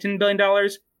 billionaires donate $10 billion,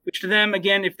 which to them,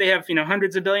 again, if they have, you know,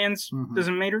 hundreds of billions,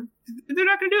 doesn't matter. They're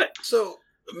not going to do it. So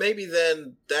maybe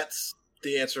then that's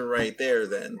the answer right there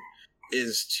then,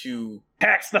 is to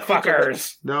tax the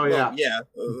fuckers. No, yeah.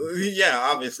 Yeah,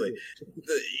 obviously.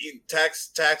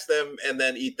 Tax them and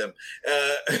then eat them.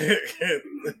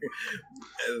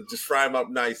 Just fry them up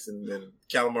nice and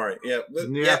calamari. Yeah,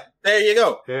 there you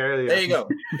go. There you go.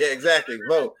 Yeah, exactly.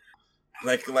 Vote.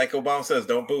 Like Obama says,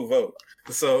 don't boo, vote.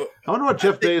 So I wonder what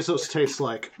Jeff Bezos tastes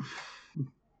like.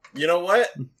 You know what?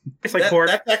 It's like pork.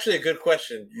 That's actually a good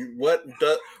question.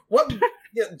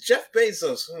 Jeff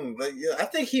Bezos. I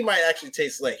think he might actually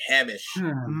taste like hamish.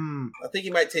 I think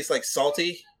he might taste like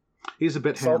salty. He's a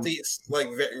bit salty, ham. like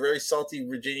very salty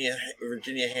Virginia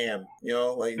ham. You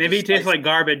know, like maybe he tastes like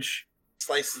garbage.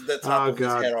 Slice the top of his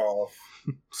head off.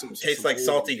 Tastes like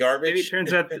salty garbage. Maybe it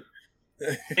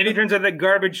turns out that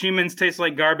garbage humans taste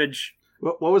like garbage.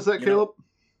 What was that, Caleb?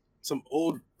 Some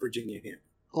old Virginia ham.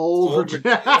 Old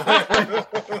Virginia.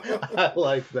 I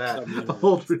like that.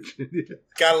 Old Virginia.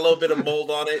 Got a little bit of mold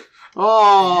on it.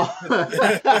 Oh.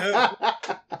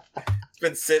 It's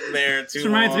been sitting there too long. This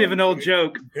reminds me of an old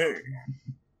joke.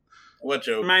 What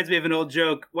joke? Reminds me of an old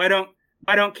joke. Why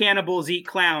don't cannibals eat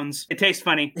clowns? It tastes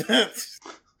funny. It's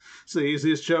the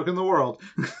easiest joke in the world.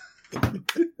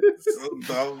 So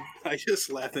dumb. I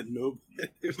just laughed at nobody.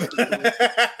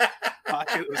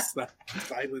 Pocket of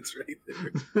silence right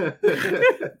there.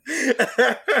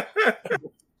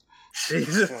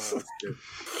 Jesus.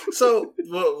 So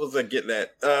what was I getting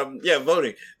at?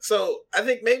 Voting. So I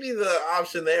think maybe the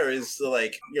option there is to,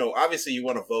 like, you know, obviously you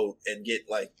want to vote and get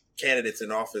like candidates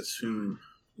in office who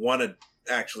want to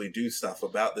actually do stuff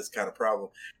about this kind of problem.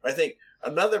 I think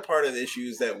another part of the issue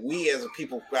is that we as a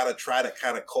people got to try to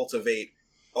kind of cultivate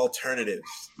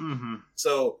alternatives.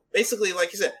 So basically,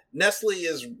 like you said, Nestle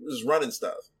is running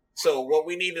stuff. So what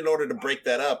we need in order to break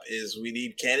that up is we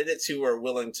need candidates who are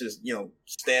willing to, you know,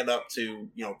 stand up to,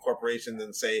 you know, corporations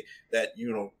and say that,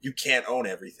 you know, you can't own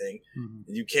everything,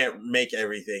 you can't make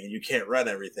everything, and you can't run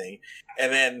everything.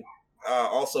 And then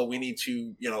also we need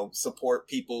to, you know, support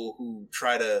people who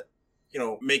try to, you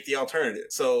know, make the alternative.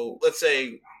 So let's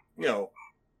say, you know,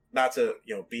 not to,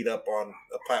 you know, beat up on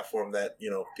a platform that, you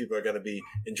know, people are going to be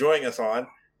enjoying us on,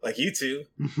 like YouTube,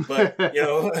 but, you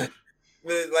know,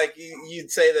 like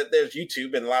you'd say that there's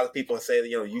YouTube, and a lot of people say that,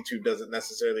 you know, YouTube doesn't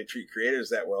necessarily treat creators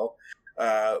that well,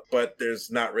 but there's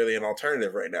not really an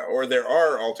alternative right now, or there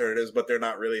are alternatives, but they're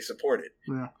not really supported.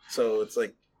 Yeah. So it's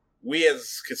like we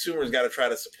as consumers got to try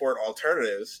to support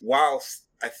alternatives, whilst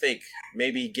I think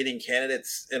maybe getting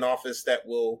candidates in office that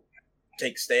will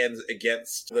take stands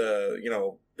against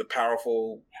the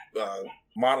powerful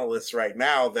monoliths right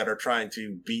now that are trying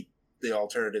to beat the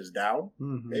alternatives down.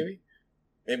 Mm-hmm.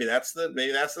 Maybe that's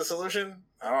the solution.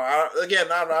 I'm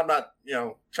not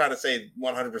trying to say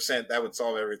 100% that would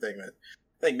solve everything, but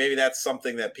I think maybe that's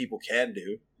something that people can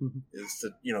do, is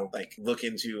to look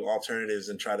into alternatives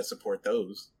and try to support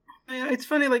those. It's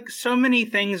funny, like, so many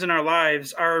things in our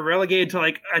lives are relegated to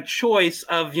like a choice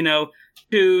of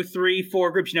 2, 3,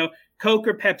 4 groups. Coke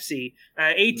or Pepsi,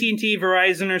 AT&T,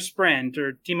 Verizon, or Sprint,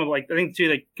 or T-Mobile. Like, I think the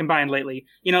two like combined lately.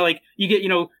 Like you get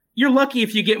you're lucky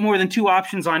if you get more than 2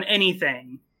 options on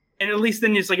anything. And at least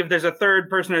then it's like if there's a third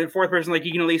person or a fourth person, like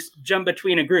you can at least jump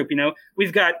between a group.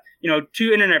 We've got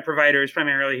 2 internet providers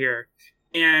primarily here,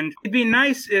 and it'd be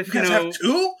nice if you guys have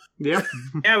 2. Yeah,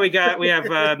 yeah, we have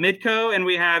Midco and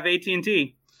we have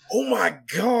AT&T. Oh my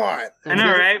god! I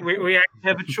know, right? We actually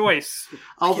have a choice.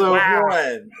 Although wow.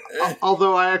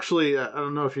 I actually I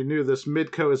don't know if you knew this,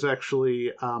 Midco is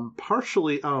actually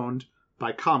partially owned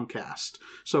by Comcast.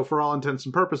 So for all intents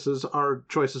and purposes, our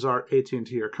choices are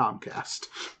AT&T or Comcast.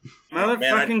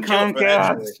 Motherfucking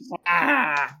Comcast.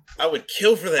 I would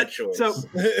kill for that choice.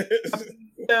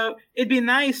 So it'd be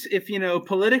nice if,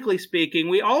 politically speaking,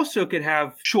 we also could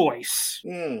have choice.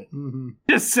 Mm-hmm.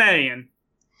 Just saying.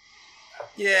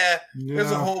 Yeah, there's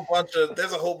a whole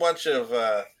bunch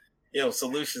of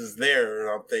solutions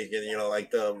there. I'm thinking,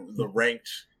 like the ranked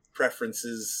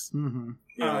preferences. Mm-hmm.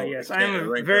 Yes, I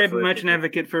am very much an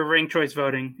advocate for ranked choice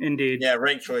voting, indeed. Yeah,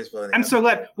 ranked choice voting. I'm so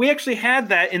glad. We actually had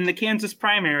that in the Kansas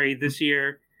primary this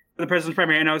year, the president's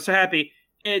primary, and I was so happy.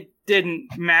 It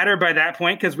didn't matter by that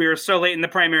point because we were so late in the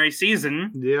primary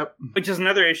season. Yep. Which is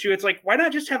another issue. It's like, why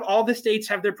not just have all the states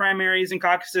have their primaries and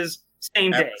caucuses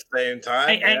same day? At the same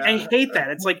time? I hate that.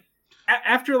 It's like,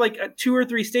 after like 2 or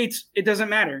 3 states, it doesn't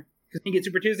matter. Because you get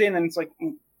Super Tuesday and then it's like...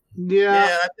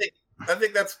 Yeah, I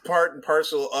think that's part and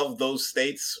parcel of those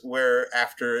states where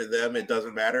after them it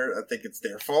doesn't matter. I think it's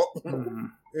their fault. Mm-hmm.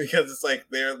 Because it's like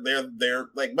they're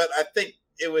like, but I think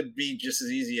it would be just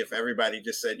as easy if everybody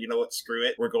just said, you know what, screw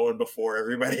it, we're going before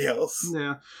everybody else.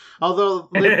 Yeah, although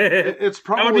it's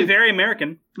probably that would be very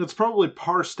American. It's probably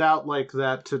parsed out like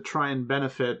that to try and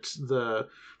benefit the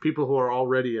people who are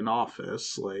already in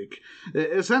office. Like,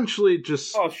 essentially,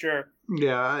 just sure.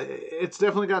 Yeah, it's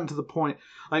definitely gotten to the point.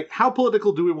 Like, how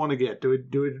political do we want to get? Do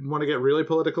we want to get really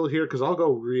political here? Because I'll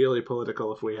go really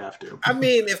political if we have to. I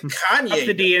mean, if Kanye, fuck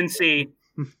the DNC.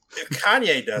 If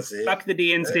Kanye does it, fuck the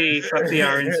DNC, fuck the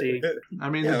RNC. I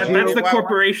mean, that's the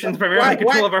corporations primarily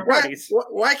control of our parties.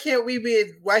 Why can't we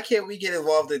get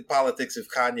involved in politics if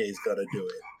Kanye's gonna do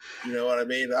it? You know what I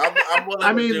mean? I'm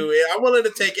willing to do it. I'm willing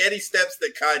to take any steps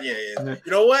that Kanye is.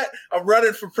 You know what? I'm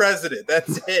running for president.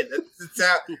 That's it.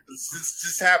 It's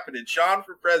just happening. Sean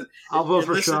for president. I'll vote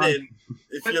for Sean.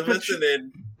 If you're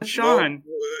listening, Sean.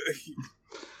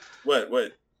 What?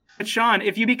 But Sean,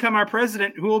 if you become our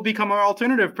president, who will become our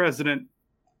alternative president?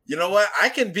 You know what? I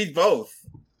can be both.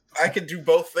 I can do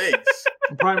both things.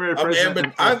 Primary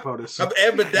president. I'm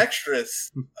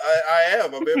ambidextrous. I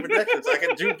am. I'm ambidextrous. I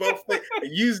can do both things.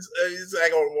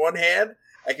 Like on one hand,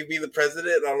 I can be the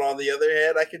president, and on the other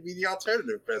hand, I can be the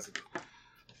alternative president.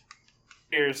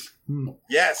 Cheers.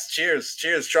 Yes, cheers.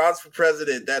 Sean's for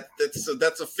president.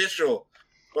 That's official.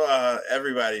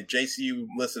 Everybody, JCU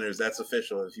listeners, that's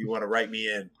official. If you want to write me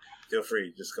in, feel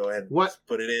free. Just go ahead and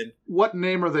put it in. What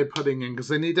name are they putting in? Because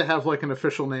they need to have like an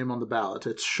official name on the ballot.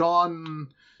 It's Sean.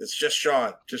 It's just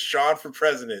Sean. Just Sean for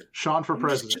president. Sean for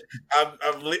president. I'm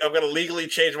going to legally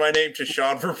change my name to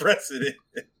Sean for president.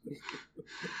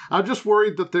 I'm just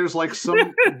worried that there's like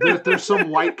there's some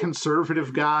white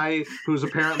conservative guy who's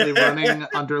apparently running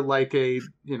under like a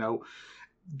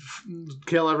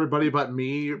kill everybody but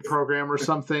me program or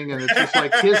something, and it's just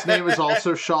like his name is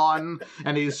also Sean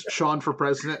and he's Sean for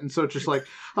president, and so it's just like,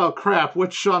 oh crap,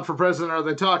 which Sean for president are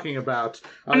they talking about?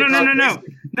 No,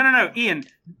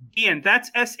 Ian, that's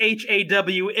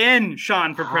SHAWN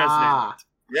Sean for president.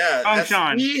 Yeah,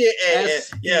 Sean.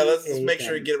 Yeah, let's just make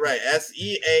sure we get it right.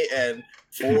 SEAN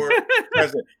for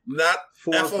president, not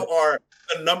FOR.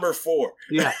 The number 4.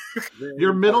 Yeah,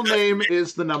 your middle name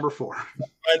is the number 4.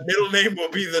 My middle name will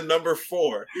be the number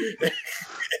 4,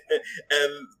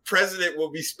 and president will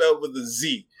be spelled with a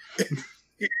Z.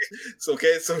 So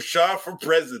Sean for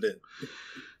president.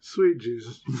 Sweet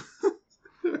Jesus.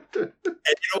 And you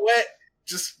know what?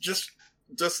 Just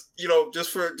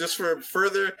for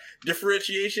further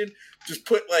differentiation, just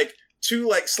put like 2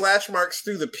 like slash marks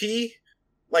through the P,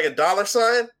 like a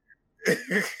 $sign. And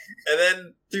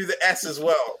then through the S as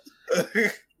well.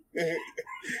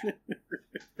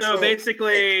 So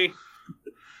basically,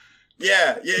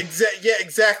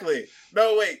 exactly.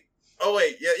 No, wait. Oh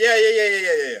wait, yeah.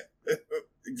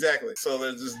 Exactly. So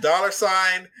there's this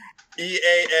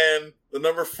 $EAN, the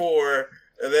number 4,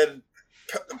 and then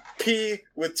P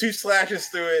with 2 slashes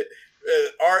through it.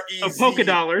 polka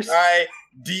dollars.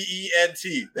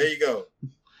 REZIDENT. There you go.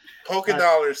 Polka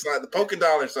dollar sign. The polka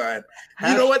dollar sign.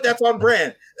 You know what? That's on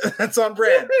brand. That's on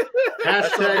brand.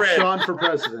 Hashtag Sean for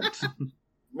president.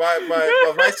 My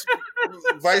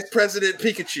vice president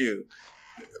Pikachu.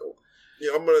 You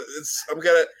know, I'm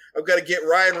gonna get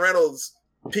Ryan Reynolds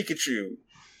Pikachu,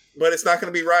 but it's not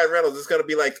gonna be Ryan Reynolds. It's gonna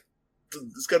be like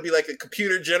a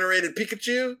computer generated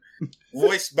Pikachu,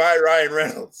 voiced by Ryan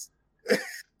Reynolds.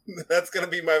 That's gonna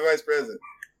be my vice president.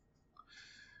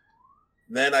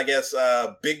 Then I guess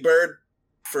Big Bird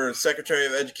for Secretary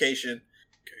of Education.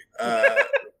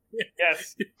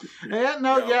 Yes. Yeah.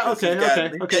 No. Yeah. Okay.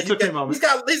 It took me a moment.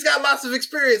 He's got lots of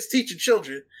experience teaching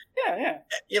children. Yeah.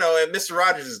 You know, and Mr.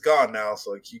 Rogers is gone now,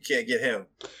 so you can't get him.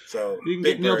 So you can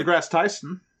get Neil deGrasse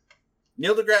Tyson.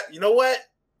 Neil deGrasse. You know what?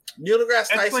 Neil deGrasse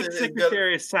Tyson That's like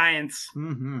Secretary of Science.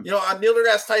 Mm-hmm. You know, Neil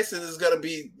deGrasse Tyson is going to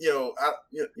be. You know, I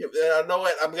know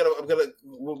what I'm gonna.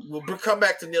 We'll come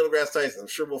back to Neil deGrasse Tyson. I'm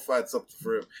sure we'll find something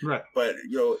for him. Right. But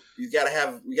you know, we gotta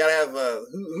have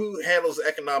who handles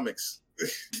economics.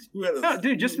 No,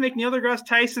 dude, just make Neil deGrasse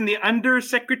Tyson the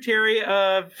Undersecretary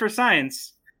for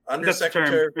Science.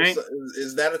 Undersecretary, right?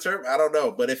 Is that a term? I don't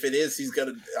know, but if it is,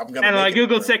 I'm gonna. And I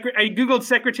googled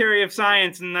Secretary of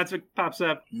Science, and that's what pops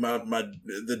up.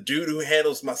 The dude who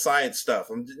handles my science stuff.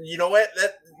 You know what?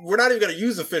 We're not even gonna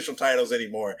use official titles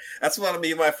anymore. That's gonna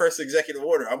be my first executive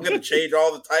order. I'm gonna change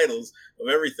all the titles of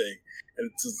everything, and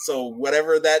so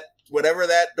whatever that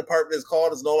department is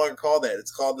called is no longer called that.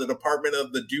 It's called the Department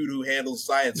of the Dude Who Handles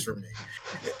Science for Me.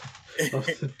 And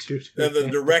the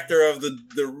director of the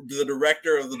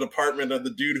director of the Department of the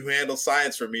Dude Who Handles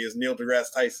Science for Me is Neil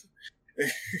deGrasse Tyson.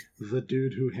 The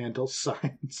dude who handles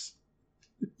science.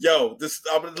 Yo,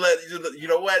 I'm gonna let you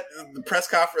know what, the press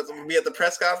conference. I'm gonna be at the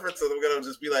press conference, and I'm gonna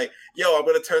just be like, "Yo, I'm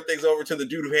gonna turn things over to the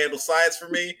dude who handles science for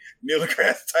me, Neil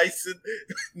deGrasse Tyson.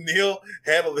 Neil,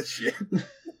 handle this shit."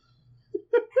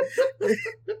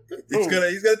 He's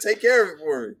gonna take care of it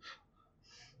for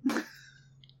me.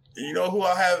 You know who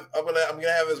I'm gonna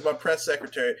have as my press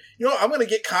secretary. You know, I'm gonna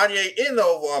get Kanye in the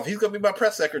Oval Office. He's gonna be my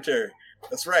press secretary.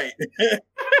 That's right.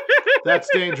 That's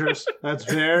dangerous. That's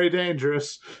very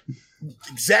dangerous.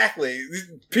 Exactly.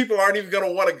 People aren't even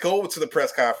gonna want to go to the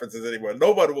press conferences anymore.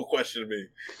 Nobody will question me.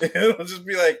 It'll just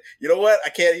be like, you know what? I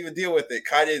can't even deal with it.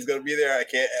 Kanye's gonna be there. I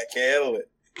can't handle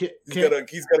it.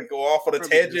 He's gonna go off on a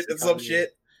tangent and some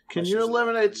shit. Can you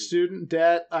eliminate student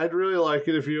debt? I'd really like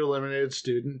it if you eliminated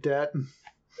student debt.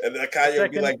 And then Kanye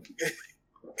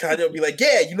will be like,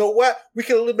 yeah, you know what? We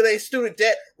can eliminate student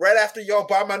debt right after y'all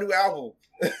buy my new album.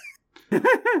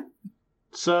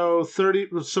 So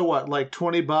what, like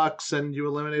 $20 and you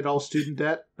eliminate all student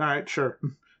debt? All right, sure.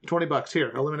 $20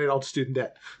 here, eliminate all student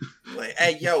debt. Like,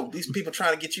 hey, yo, these people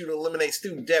trying to get you to eliminate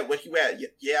student debt. What you at?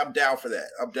 Yeah, I'm down for that.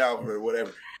 I'm down for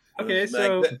whatever. Okay,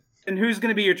 so and who's going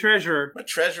to be your treasurer? My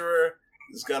treasurer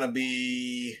is going to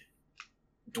be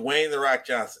Dwayne "The Rock"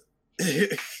 Johnson.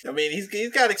 I mean,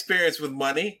 he's got experience with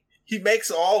money. He makes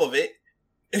all of it.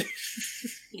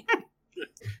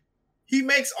 He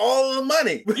makes all of the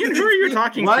money. Who are you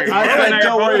talking to?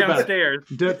 Don't worry about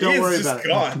it. Don't worry about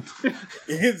it.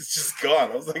 Ian's just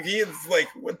gone. I was like, Ian's like,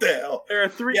 what the hell? There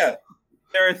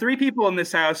are three people in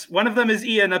this house. One of them is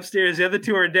Ian upstairs. The other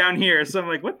two are down here. So I'm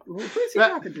like, what? Who is he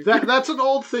talking to? That's an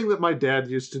old thing that my dad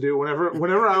used to do.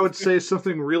 Whenever I would say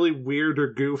something really weird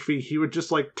or goofy, he would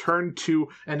just like turn to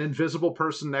an invisible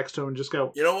person next to him and just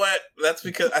go, you know what? That's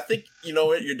because I think, you know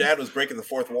what? Your dad was breaking the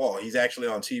fourth wall. He's actually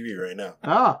on TV right now.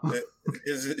 Ah.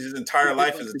 His entire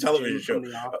life is a television show. From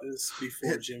the Office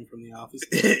before Jim from The Office.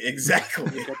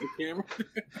 Exactly.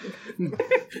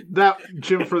 That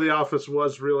Jim for The Office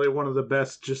was really one of the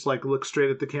best. Just like look straight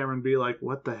at the camera and be like,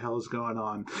 "What the hell is going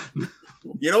on?"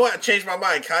 You know what? I changed my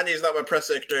mind. Kanye's not my press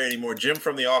secretary anymore. Jim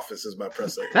from The Office is my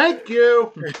press secretary. Thank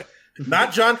you.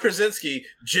 Not John Krasinski.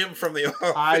 Jim from The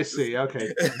Office. I see.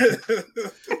 Okay.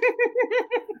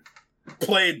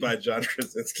 Played by John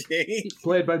Krasinski.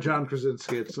 Played by John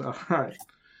Krasinski. It's all right.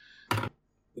 The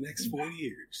next 4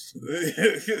 years.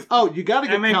 Oh, you got to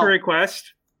get. Can I make a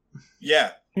request?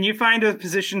 Yeah. Can you find a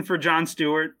position for Jon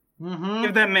Stewart? Mm-hmm.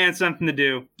 Give that man something to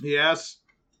do. Yes.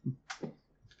 You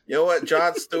know what?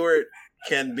 Jon Stewart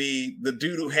can be the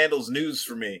dude who handles news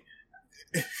for me.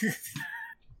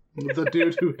 The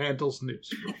dude who handles news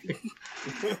for me.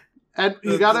 And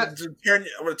you gotta. I'm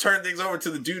gonna turn things over to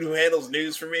the dude who handles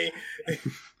news for me.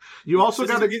 You also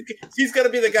gotta. He's gonna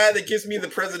be the guy that gives me the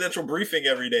presidential briefing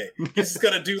every day. He's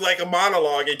gonna do like a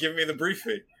monologue and give me the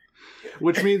briefing.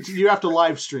 Which means you have to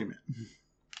live stream it.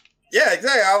 Yeah,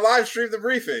 exactly. I'll live stream the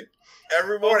briefing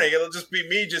every morning. It'll just be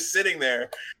me just sitting there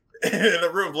in the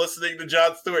room listening to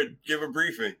Jon Stewart give a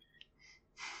briefing.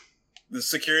 The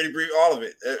security brief, all of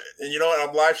it. And you know what?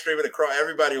 I'm live streaming across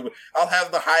everybody. I'll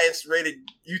have the highest rated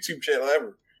YouTube channel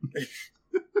ever.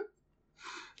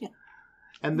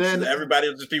 And then everybody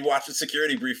will just be watching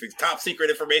security briefings. Top secret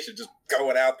information just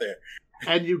going out there.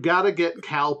 And you gotta get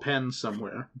Cal Penn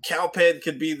somewhere. Cal Penn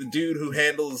could be the dude who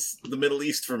handles the Middle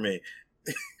East for me.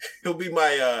 he'll be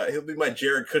my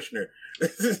Jared Kushner.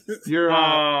 You're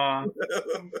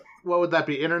what would that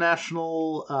be?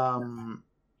 International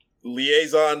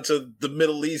liaison to the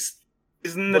Middle East.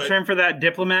 Isn't the term for that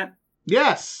diplomat?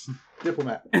 Yes,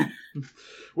 diplomat. You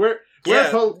know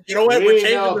what? We're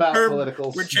changing the term.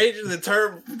 Politicals. We're changing the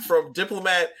term from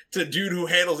diplomat to dude who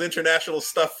handles international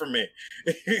stuff for me.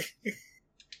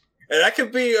 And that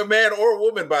could be a man or a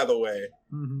woman, by the way.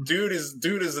 Mm-hmm. Dude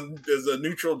is a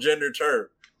neutral gender term.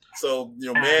 So,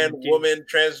 man, woman,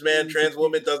 trans man, trans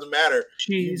woman, doesn't matter.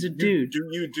 She's a dude.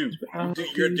 You're a dude.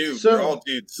 So, we're all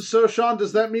dudes. So, Sean,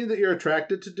 does that mean that you're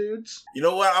attracted to dudes? You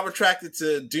know what? I'm attracted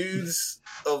to dudes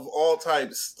of all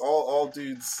types. All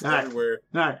dudes everywhere.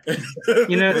 All right.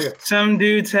 Some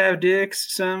dudes have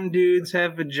dicks. Some dudes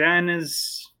have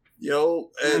vaginas.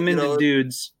 I'm into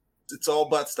dudes. It's all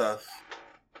butt stuff.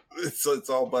 It's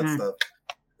all butt stuff.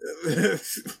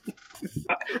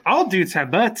 All dudes have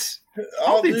butts.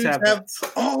 All dudes have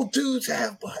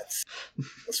butts.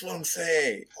 That's what I'm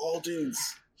saying. All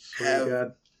dudes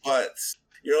have butts.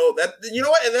 You know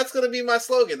what? And that's gonna be my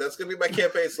slogan. That's gonna be my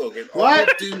campaign slogan. What?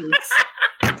 All dudes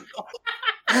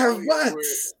have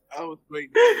butts. I was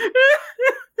waiting.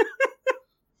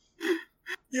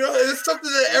 It's something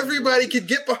that everybody can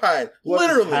get behind. What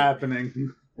Literally. is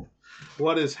happening?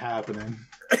 What is happening?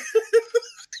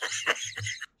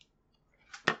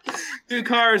 2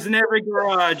 cars in every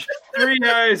garage, 3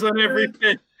 eyes on every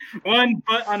pit, 1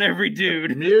 butt on every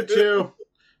dude.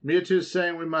 Mewtwo's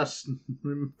saying we must.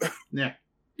 Yeah,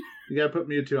 you gotta put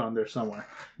Mewtwo on there somewhere.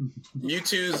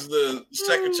 Mewtwo's the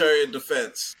Secretary of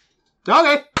Defense.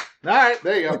 Okay, all right,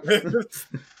 there you go.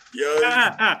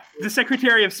 The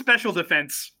Secretary of Special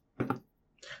Defense.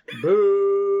 Boo!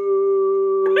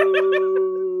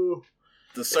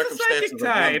 The circumstances of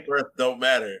one's birth don't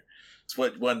matter. It's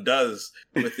what one does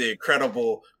with the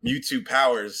incredible Mewtwo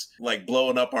powers, like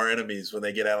blowing up our enemies when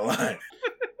they get out of line.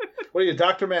 What are you,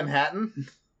 Dr. Manhattan?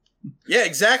 Yeah,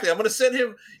 exactly. I'm going to send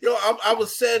him, I will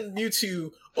send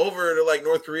Mewtwo over to like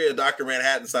North Korea, Dr.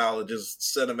 Manhattan style, and just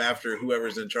send him after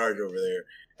whoever's in charge over there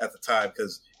at the time.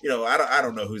 Because, I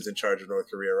don't know who's in charge of North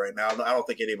Korea right now. I don't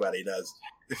think anybody does.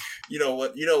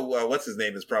 What's his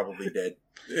name is probably dead.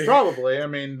 Probably. I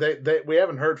mean, we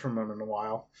haven't heard from him in a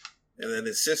while. And then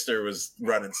his sister was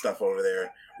running stuff over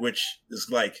there, which is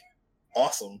like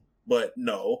awesome, but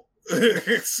no.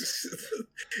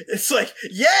 It's like,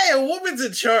 yay, a woman's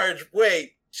in charge.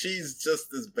 Wait, she's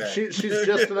just as bad.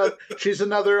 She's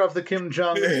another of the Kim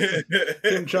Jong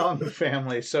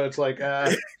family. So it's like,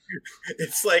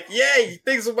 it's like, yay,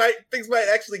 things might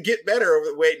actually get better.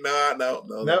 Wait, no.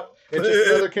 Nope, it's just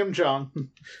another Kim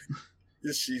Jong.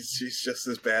 She's just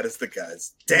as bad as the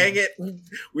guys. Dang it.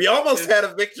 We almost had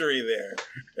a victory there.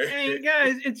 Hey,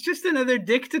 guys, it's just another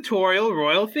dictatorial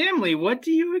royal family. What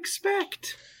do you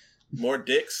expect? More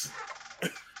dicks?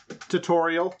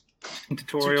 Tutorials.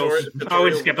 Tutorials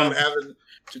Always skip them.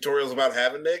 Tutorials about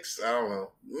having dicks? I don't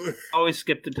know. Always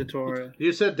skip the tutorial.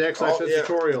 You said dicks, I said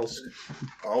tutorials.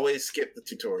 Always skip the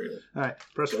tutorial. All right,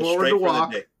 press forward to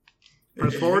walk.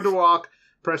 Press forward to walk.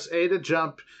 Press A to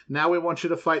jump. Now we want you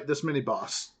to fight this mini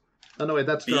boss. Oh no, wait,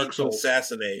 that's Dark Souls.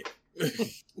 Assassinate.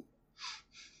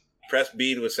 Press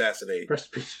B to assassinate. Press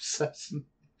B to assassinate.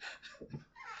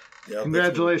 Yep,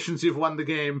 congratulations, you've won the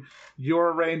game.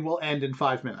 Your reign will end in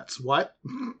 5 minutes. What?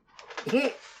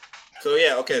 So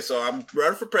yeah, okay, so I'm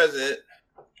running for president.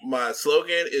 My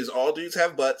slogan is all dudes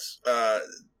have butts.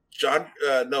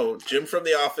 Jim from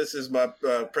The Office is my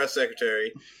press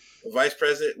secretary. Vice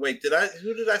president. Wait,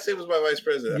 who did I say was my vice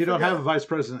president? You don't have a vice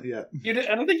president yet. You did?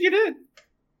 I don't think you did.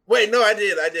 Wait, no, I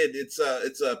did. It's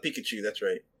Pikachu. That's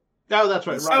right. Oh, that's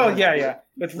right. Yeah.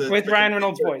 With Ryan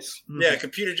Reynolds' voice. Mm-hmm. Yeah,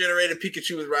 computer generated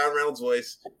Pikachu with Ryan Reynolds'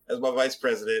 voice as my vice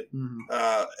president.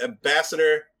 Mm-hmm.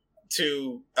 Ambassador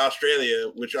to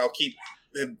Australia, which I'll keep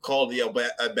him called the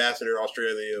ambassador to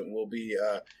Australia, will be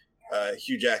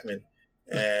Hugh Jackman.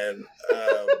 And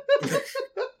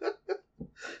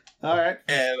all right.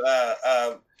 And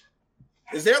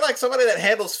is there like somebody that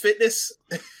handles fitness,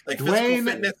 like Dwayne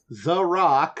physical fitness? The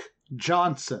Rock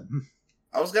Johnson.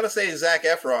 I was gonna say Zac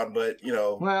Efron, but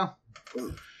well,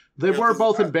 they were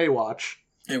both in Baywatch.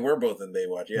 Hey, we're both in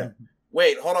Baywatch. Yeah.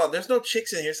 Wait, hold on. There's no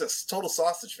chicks in here. It's a total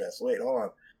sausage fest. Wait, hold on.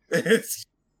 I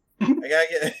gotta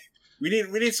get. We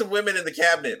need some women in the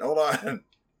cabinet. Hold on.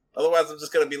 Otherwise, I'm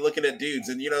just gonna be looking at dudes,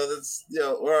 and that's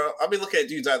or I'll be looking at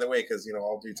dudes either way because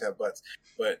all dudes have butts.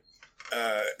 But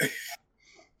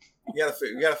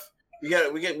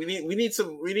we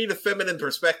need a feminine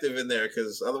perspective in there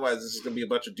because otherwise, this is gonna be a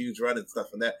bunch of dudes running stuff,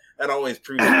 and that always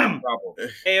proves a problem.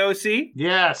 AOC.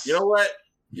 Yes. You know what?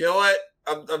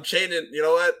 I'm changing. You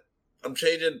know what? I'm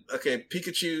changing. Okay,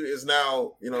 Pikachu is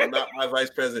now, not my vice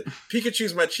president.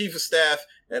 Pikachu's my chief of staff,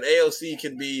 and AOC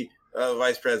can be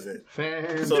vice president.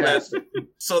 Fantastic.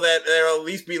 So that there'll at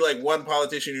least be like one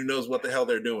politician who knows what the hell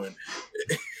they're doing.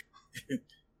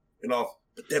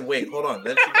 But then wait, hold on.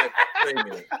 Then she might play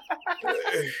me.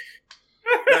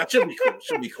 Nah, she'll be cool.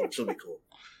 She'll be cool. She'll be cool.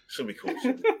 She'll be cool.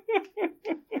 She'll be cool.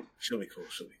 She'll be cool.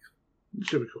 She'll be cool.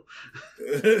 She'll be cool.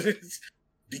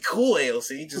 Be cool,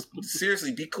 AOC. Just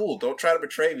seriously, be cool. Don't try to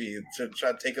betray me and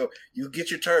try to take over. You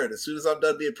get your turn. As soon as I'm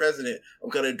done being president, I'm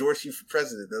going to endorse you for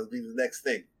president. That'll be the next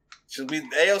thing.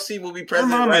 AOC will be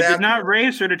president. Her mama right did after. not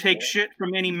raise her to take shit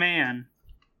from any man.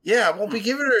 Yeah, I won't be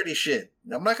giving her any shit.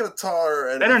 I'm not going to tell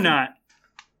her. Better not.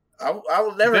 I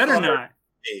will never Better call not. her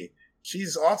F&B.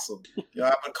 She's awesome.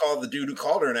 I would call the dude who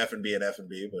called her an F&B an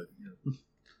F&B, but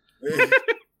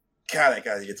God, that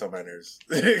guy gets on my nerves.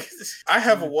 I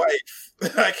have a wife.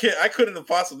 I couldn't have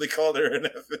possibly called her an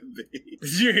F&B.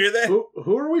 Did you hear that?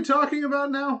 Who are we talking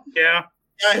about now? Yeah.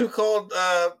 Guy who called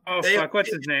What's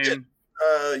his name?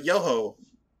 Yoho,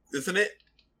 isn't it?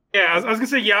 Yeah, I was gonna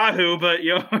say Yahoo, but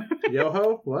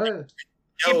Yoho? What?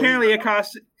 He apparently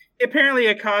accosted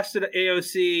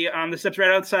AOC on the steps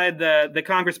right outside the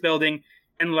Congress building,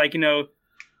 and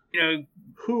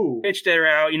Who? bitched her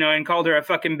out, and called her a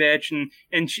fucking bitch,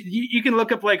 and you can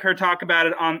look up like her talk about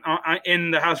it on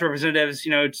in the House of Representatives,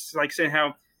 just like saying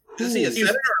how Is he a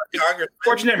senator or a congressman?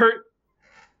 fortunate her.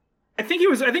 I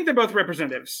think they're both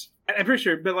representatives. I'm pretty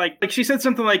sure, but like she said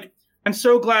something like, "I'm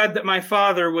so glad that my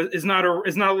father is not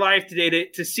alive today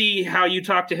to see how you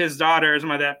talk to his daughter," or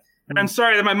something like that. And I'm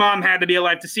sorry that my mom had to be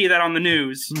alive to see that on the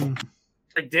news.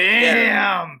 Like,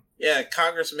 damn. Yeah,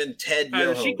 Congressman Ted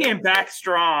Yoho. She came back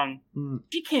strong. Mm.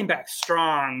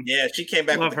 Yeah, she came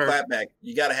back Love with the her. clapback.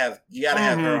 You gotta have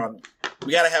her on.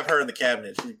 We gotta have her in the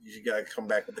cabinet. You gotta come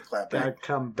back with the clapback. Gotta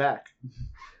come back.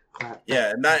 Clap.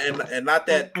 Yeah, not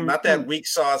that weak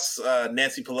sauce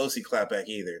Nancy Pelosi clapback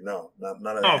either. No, none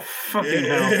of that. Oh, fucking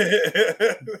hell.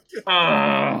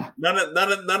 Oh, none of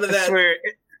I that. swear.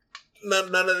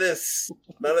 None of this.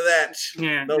 None of that.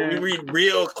 Yeah, No, we read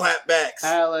real clapbacks.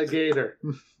 Alligator.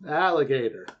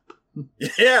 Alligator.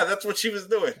 Yeah, that's what she was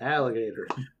doing. Alligator.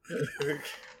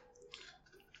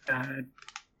 God.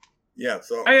 Yeah,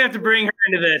 so I have to bring her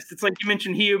into this. It's like you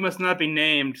mentioned, he who must not be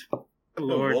named.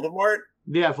 Lord. Voldemort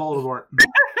Yeah, Voldemort.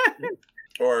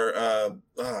 or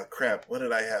crap. What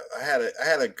did I have? I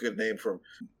had a good name for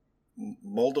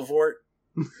Moldavort.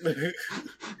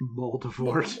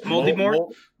 Voldemort.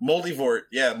 Moldymort? Moldivort.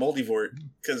 Yeah, Moldivort.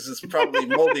 Because it's probably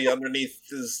moldy underneath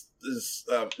his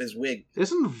wig.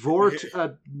 Isn't Vort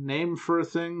a name for a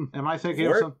thing? Am I thinking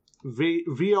Vort? of something?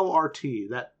 VORT.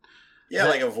 That. Yeah,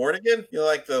 like a Vortigern. You know,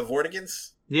 like the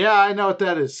Vortigans? Yeah, I know what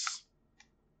that is.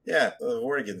 Yeah, the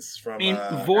Vortigans from. I mean,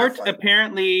 Vort Half-Life.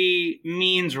 apparently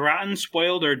means rotten,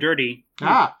 spoiled, or dirty.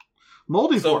 Ah,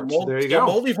 Moldy So Vort. There you go.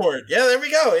 Moldivort. Yeah, there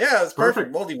we go. Yeah, it's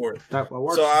perfect. Perfect. Moldivort. That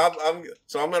works.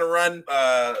 So I'm gonna run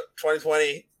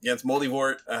 2020 against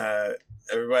Moldivort.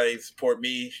 Everybody support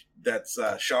me. That's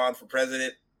Sean for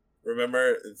president.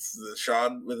 Remember, it's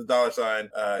Sean with a $sign,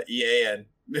 EAN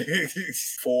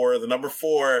for the number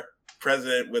 4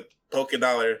 president with polka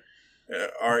dollar,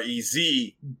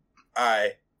 REZIDENT.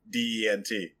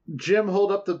 Jim,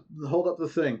 hold up the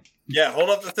thing. Yeah, hold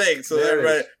up the thing so There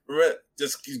it everybody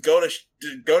just go to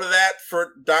that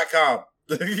for .com.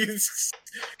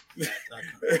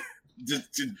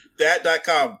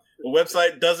 That.com. The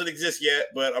website doesn't exist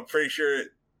yet, but I'm pretty sure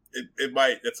it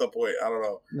might at some point. I don't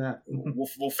know. Nah.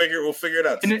 We'll figure it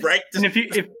out. And Just write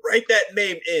that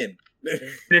name in.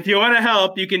 And if you want to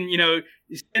help, you can,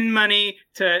 send money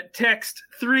to text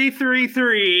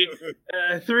 333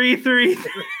 333.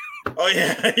 Oh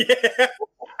yeah.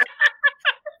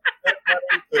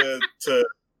 to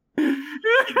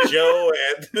Joe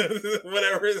and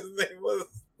whatever his name was.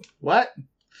 What?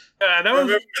 That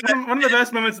was one of the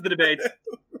best moments of the debate.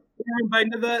 Everybody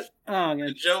did that. Oh,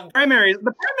 God. Joe.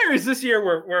 The primaries this year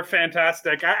were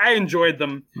fantastic. I enjoyed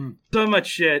them. So much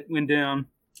shit went down.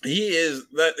 He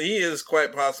is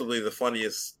quite possibly the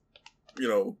funniest,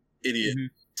 idiot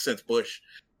since Bush.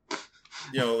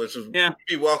 Which is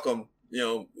be welcome.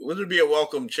 would be a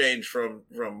welcome change from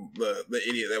the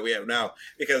idiot that we have now,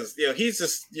 because he's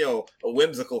just a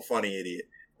whimsical, funny idiot.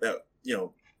 That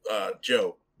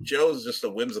Joe's just a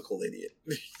whimsical idiot,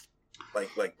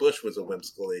 like Bush was a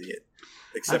whimsical idiot,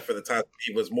 except for the time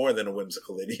he was more than a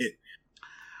whimsical idiot.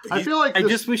 I feel like I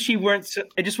just wish he weren't so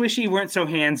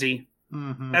handsy.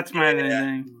 Mm-hmm. That's my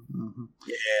thing. Mm-hmm.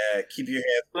 Yeah, keep your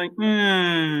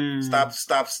hands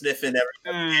stop sniffing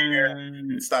everyone's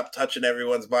hair. Stop touching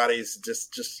everyone's bodies.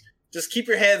 Just keep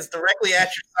your hands directly at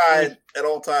your side at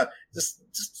all times. Just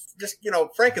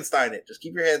Frankenstein it. Just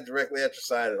keep your hands directly at your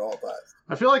side at all times.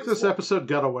 I feel like this episode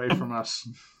got away from us.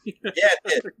 Yeah, it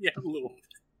did. Yeah, a little.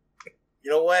 You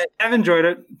know what? I've enjoyed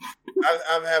it.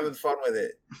 I'm having fun with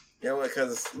it.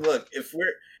 Because look,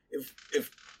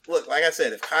 like I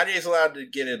said, if Kanye's allowed to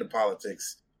get into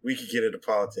politics, we can get into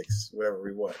politics whenever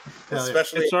we want.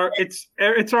 Especially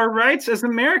it's our rights as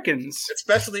Americans.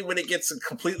 Especially when it gets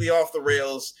completely off the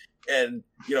rails, and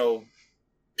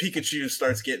Pikachu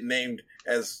starts getting named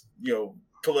as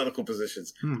political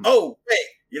positions. Oh wait,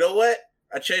 you know what?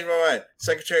 I changed my mind.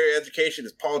 Secretary of Education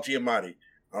is Paul Giamatti.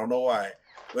 I don't know why,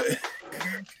 but.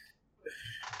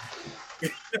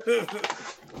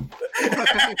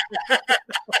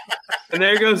 And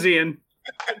there goes Ian.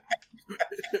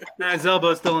 Now his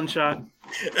elbow's still in shot.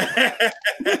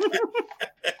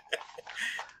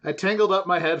 I tangled up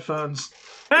my headphones.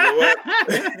 You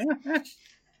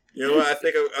know what? I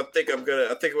think I'm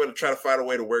gonna try to find a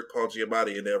way to work Paul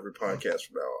Giamatti into every podcast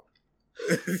from now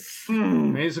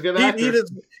on. He's a good actor.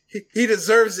 He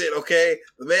deserves it. Okay,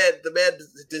 the man.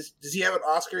 Does he have an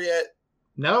Oscar yet?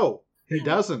 No, he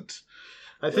doesn't.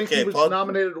 I think he was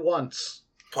nominated once.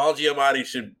 Paul Giamatti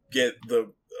should get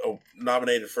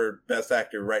nominated for Best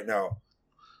Actor right now.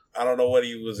 I don't know what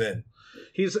he was in.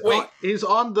 He's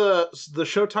on the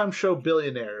Showtime show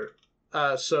Billionaire,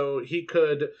 so he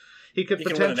could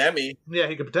potentially win an Emmy. Yeah,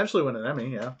 he could potentially win an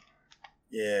Emmy.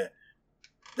 Yeah,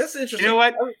 that's interesting. You know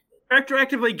what?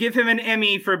 Retroactively give him an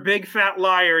Emmy for Big Fat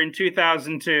Liar in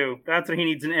 2002. That's what he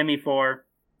needs an Emmy for.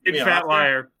 Big Fat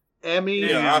Liar. Emmy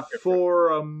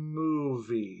for a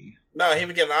movie. No, he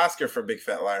would get an Oscar for Big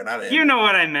Fat Liar, not an Emmy. You know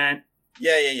what I meant.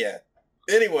 Yeah.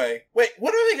 Anyway, wait,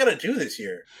 what are they going to do this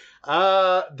year?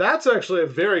 That's actually a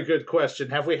very good question.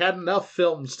 Have we had enough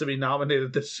films to be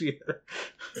nominated this year?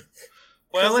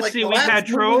 Well, let's see. We've had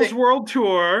Trolls World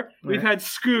Tour, we've had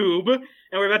Scoob, and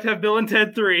we're about to have Bill and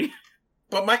Ted 3.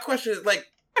 But my question is,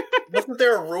 wasn't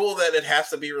there a rule that it has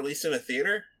to be released in a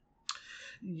theater?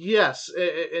 Yes,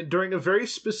 during a very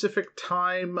specific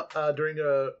time, during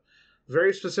a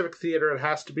very specific theater, it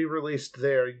has to be released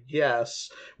there. Yes,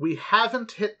 we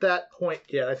haven't hit that point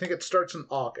yet. I think it starts in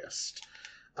August.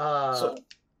 So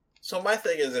my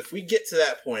thing is, if we get to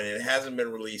that point and it hasn't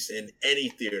been released in any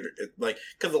theater,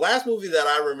 because the last movie that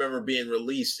I remember being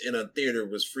released in a theater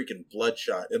was freaking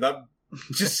Bloodshot, and I'm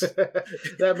just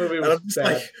that movie was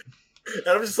bad. And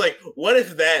I'm just like, what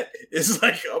if that is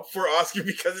up for Oscar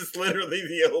because it's literally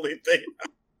the only thing?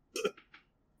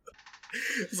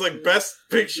 It's Best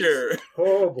Picture,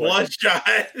 Bloodshot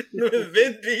with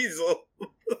Vin Diesel.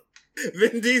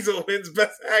 Vin Diesel wins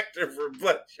Best Actor for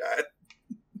Bloodshot.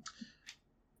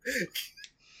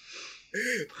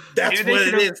 That's what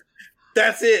it is.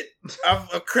 That's it.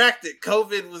 I've cracked it.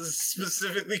 COVID was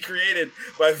specifically created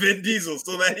by Vin Diesel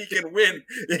so that he can win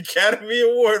the Academy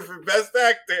Award for Best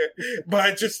Actor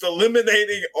by just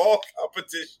eliminating all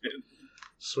competition.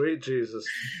 Sweet Jesus.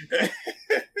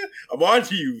 I'm on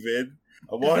to you, Vin.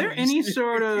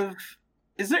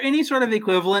 Is there any sort of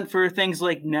equivalent for things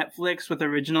like Netflix with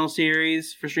original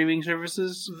series for streaming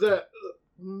services? The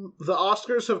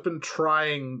Oscars have been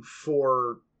trying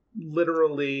for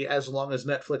literally as long as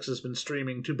Netflix has been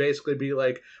streaming to basically be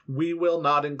we will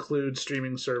not include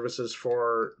streaming services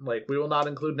for we will not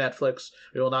include Netflix,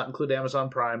 we will not include Amazon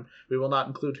Prime, we will not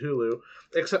include Hulu,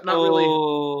 except not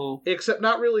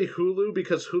really Hulu,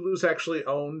 because Hulu's actually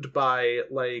owned by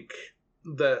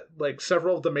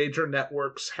several of the major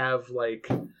networks have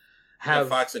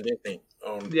Fox and Disney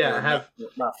owned.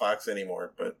 Not Fox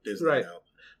anymore, but Disney now.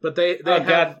 But they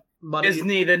have money.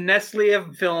 Disney, the Nestle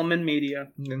of film and media.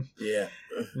 Yeah.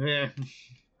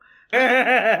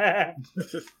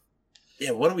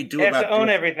 Yeah, what do we do they about have to own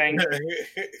everything?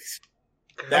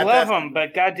 I love them,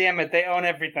 but goddamn it, they own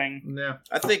everything. Yeah.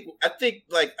 I think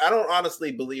I don't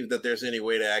honestly believe that there's any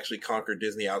way to actually conquer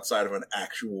Disney outside of an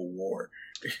actual war.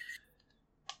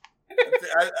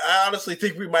 I honestly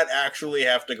think we might actually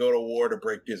have to go to war to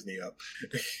break Disney up.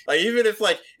 Even if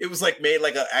it was made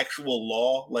an actual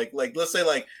law, let's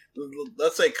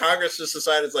say Congress just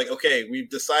decided okay, we've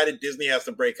decided Disney has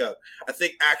to break up. I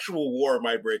think actual war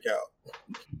might break out.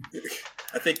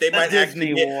 I think they might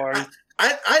Disney actually Wars.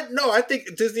 I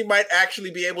think Disney might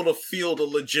actually be able to field a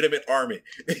legitimate army.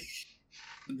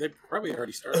 They probably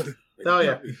already started. Oh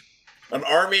yeah, An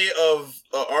army of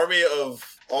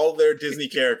all their Disney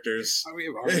characters. I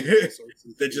mean, already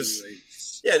resources They to, just-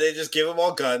 like, They just give them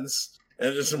all guns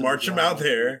and just march them out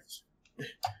there.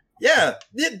 Yeah,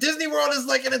 Disney World is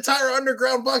like an entire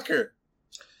underground bunker.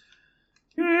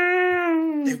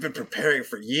 They've been preparing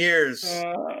for years.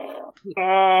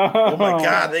 Oh my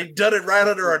god, they've done it right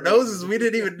under our noses. We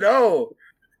didn't even know.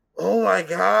 Oh my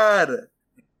god.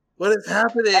 What is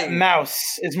That happening?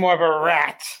 mouse is more of a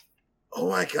rat. Oh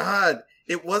my god.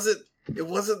 It wasn't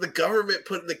the government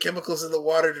putting the chemicals in the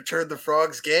water to turn the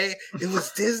frogs gay. It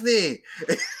was Disney.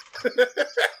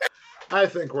 I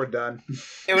think we're done.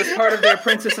 It was part of their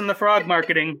Princess and the Frog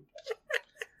marketing.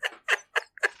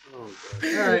 oh,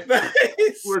 All right,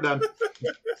 Nice. we're done.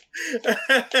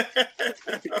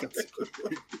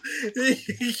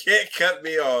 You can't cut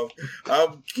me off.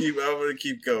 I'm gonna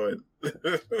keep going.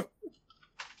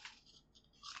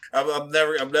 I'm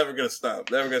never gonna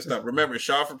stop. Never gonna stop. Remember,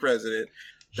 Shaw for president.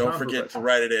 Don't Shaw for forget to president.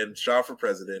 write it in. Shaw for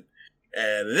president.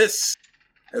 And this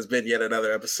has been yet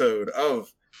another episode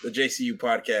of the JCU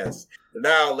podcast. And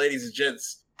now, ladies and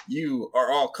gents, you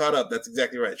are all caught up. That's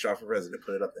exactly right. Shaw for president.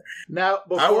 Put it up there. Now, I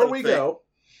before wanna we thank- go,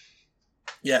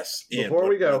 Yes. Ian, before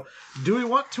we what- go, do we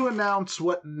want to announce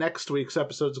what next week's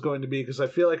episode is going to be? Because I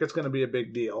feel like it's going to be a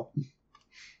big deal.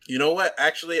 You know what?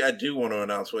 Actually, I do want to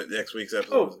announce what next week's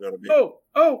episode is going to be.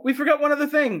 Oh, we forgot one other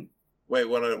thing. Wait,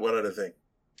 one other thing.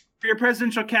 For your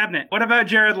presidential cabinet, what about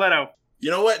Jared Leto? You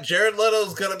know what? Jared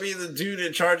Leto's going to be the dude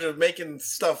in charge of making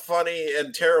stuff funny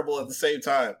and terrible at the same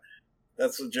time.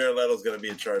 That's what Jared Leto's going to be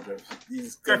in charge of.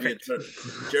 He's going to be in charge.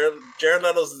 Jared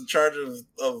Leto's in charge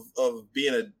of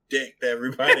being a dick to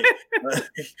everybody.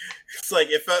 It's like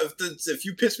if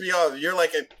you piss me off, you're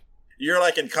like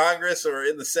in Congress or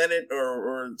in the Senate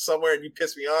or somewhere, and you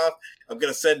piss me off, I'm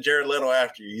going to send Jared Leto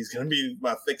after you. He's going to be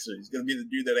my fixer. He's going to be the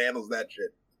dude that handles that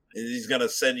shit. And he's going to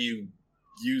send you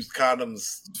used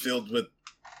condoms filled with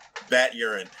bat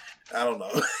urine. I don't know.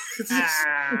 It's just-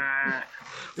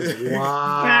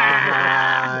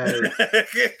 Why?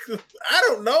 I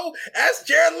don't know. Ask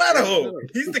Jared Leto.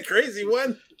 He's the crazy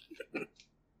one.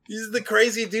 He's the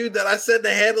crazy dude that I said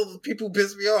to handle the people who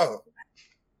piss me off.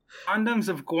 Condoms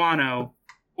of guano.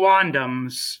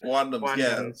 Wandums. Wandoms,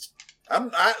 yeah. I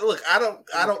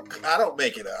don't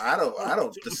make it. I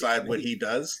don't decide what he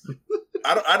does.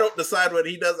 I don't decide what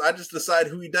he does. I just decide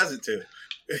who he does it to.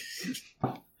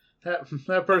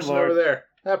 That person Lord. over there.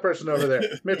 That person over there.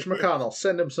 Mitch McConnell.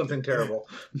 Send him something terrible.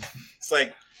 It's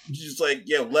like, just like,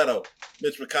 yo, Leto,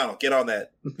 Mitch McConnell, get on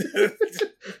that.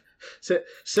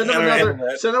 Send him All right.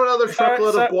 another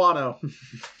truckload of guano.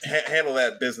 Handle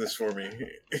that business for me.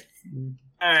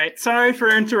 All right, sorry for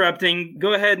interrupting.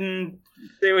 Go ahead and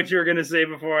say what you were going to say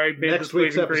before I made Next this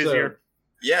week's even episode. crazier.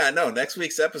 Yeah, I know. Next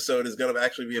week's episode is going to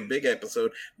actually be a big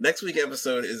episode. Next week's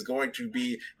episode is going to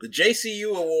be the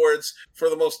JCU Awards for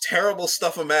the most terrible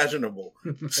stuff imaginable.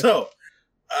 So,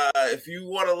 if you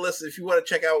want to listen, if you want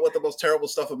to check out what the most terrible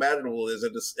stuff imaginable is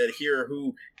and hear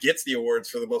who gets the awards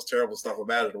for the most terrible stuff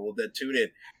imaginable, then tune in.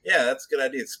 Yeah, that's a good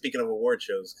idea. Speaking of award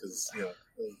shows, because, I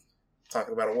was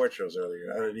talking about award shows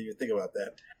earlier. I didn't even think about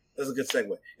that. That's a good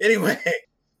segue. Anyway,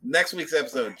 next week's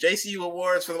episode, JCU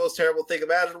Awards for the most terrible thing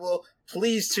imaginable.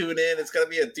 Please tune in. It's gonna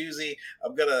be a doozy.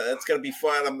 It's gonna be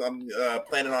fun. I'm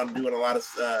planning on doing a lot of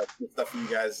stuff for you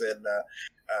guys and the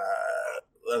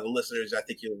listeners. I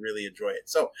think you'll really enjoy it.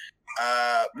 So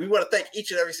we want to thank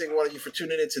each and every single one of you for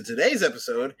tuning into today's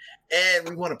episode, and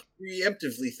we want to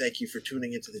preemptively thank you for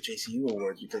tuning into the JCU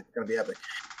Awards because it's gonna be epic.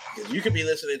 Because you could be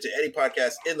listening to any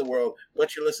podcast in the world,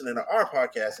 but you're listening to our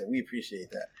podcast, and we appreciate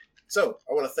that. So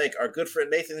I want to thank our good friend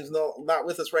Nathan, who's not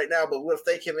with us right now, but we'll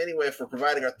thank him anyway for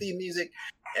providing our theme music.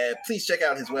 And please check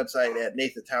out his website at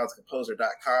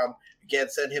nathantownscomposer.com. Again,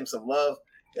 send him some love.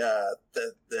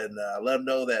 Then let him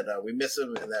know that we miss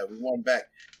him and that we want him back.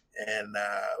 And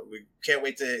we can't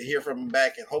wait to hear from him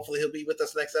back. And hopefully he'll be with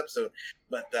us next episode.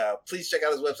 But please check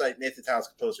out his website,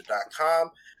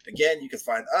 nathantownscomposer.com. Again, you can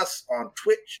find us on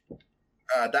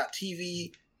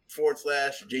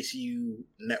twitch.tv/JCU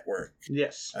Network.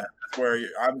 Yes. Where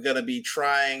I'm going to be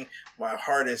trying my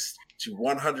hardest to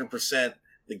 100%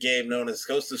 the game known as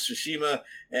Ghost of Tsushima.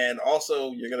 And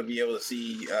also, you're going to be able to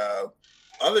see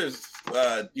others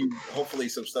do hopefully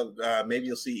some stuff. Maybe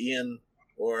you'll see Ian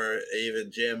or even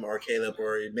Jim or Caleb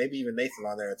or maybe even Nathan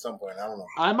on there at some point. I don't know.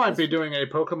 I might be doing a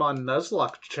Pokemon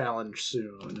Nuzlocke challenge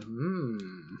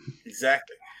soon.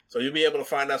 Exactly. So you'll be able to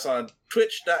find us on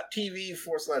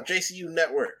twitch.tv/JCU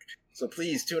Network. So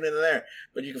please tune in there.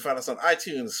 But you can find us on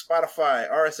iTunes,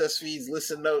 Spotify, RSS feeds,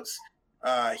 listen notes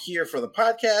here for the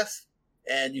podcast.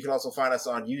 And you can also find us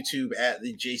on YouTube at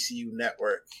the JCU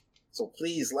Network. So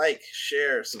please like,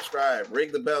 share, subscribe,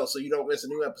 ring the bell so you don't miss a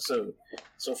new episode.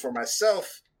 So for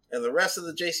myself and the rest of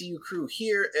the JCU crew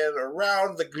here and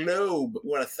around the globe,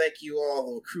 we want to thank you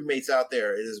all, the crewmates out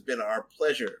there. It has been our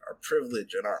pleasure, our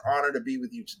privilege, and our honor to be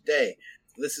with you today.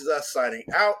 This is us signing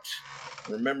out.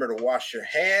 Remember to wash your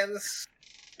hands.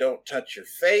 Don't touch your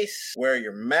face. Wear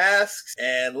your masks.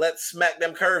 And let's smack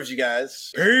them curves, you guys.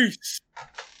 Peace.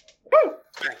 Woo!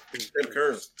 Smack them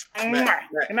curves. Smack,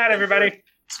 Good night, everybody.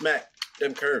 Smack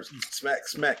them curves. Smack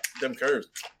them curves.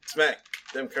 Smack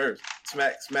them curves.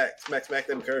 Smack them curves. Smack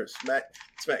them curves. Smack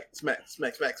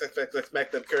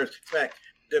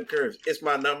them curves. It's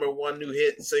my #1 new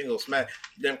hit single. Smack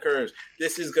them curves.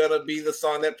 This is gonna be the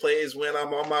song that plays when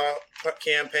I'm on my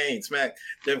campaign. Smack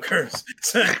them curves.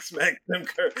 Smack them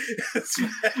curves.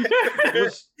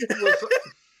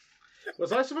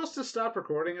 Was I supposed to stop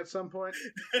recording at some point?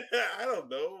 I don't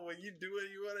know. When you do what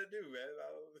you want to do,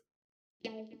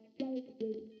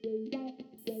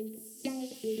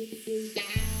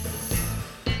 man.